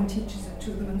someone teaches it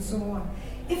to them, and so on.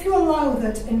 If you allow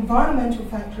that environmental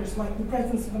factors like the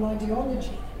presence of an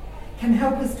ideology can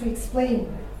help us to explain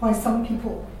why some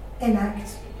people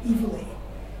enact evilly,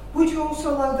 would you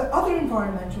also allow that other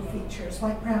environmental features,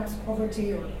 like perhaps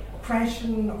poverty or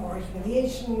oppression or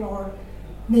humiliation, or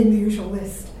name the usual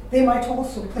list, they might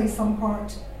also play some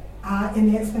part in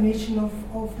the explanation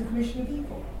of the commission of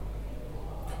evil?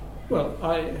 Well,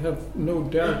 I have no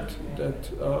doubt that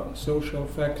social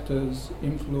factors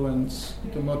influence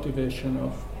the motivation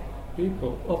of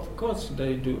people. Of course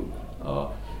they do.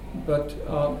 But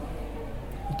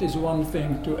it is one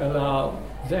thing to allow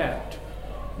that,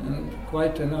 and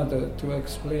quite another to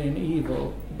explain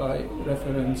evil by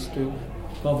reference to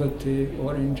poverty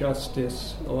or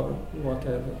injustice or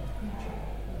whatever.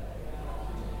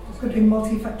 It's going to be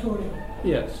multifactorial.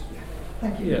 Yes.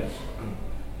 Thank you. Yes.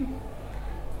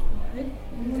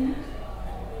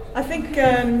 I think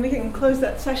we can close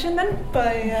that session then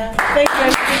by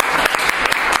thanking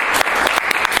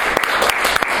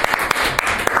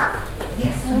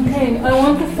Okay, I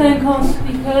want to thank our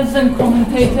speakers and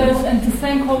commentators, and to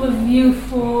thank all of you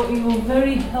for your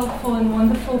very helpful and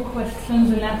wonderful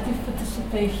questions and active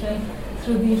participation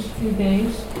through these 2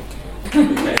 days.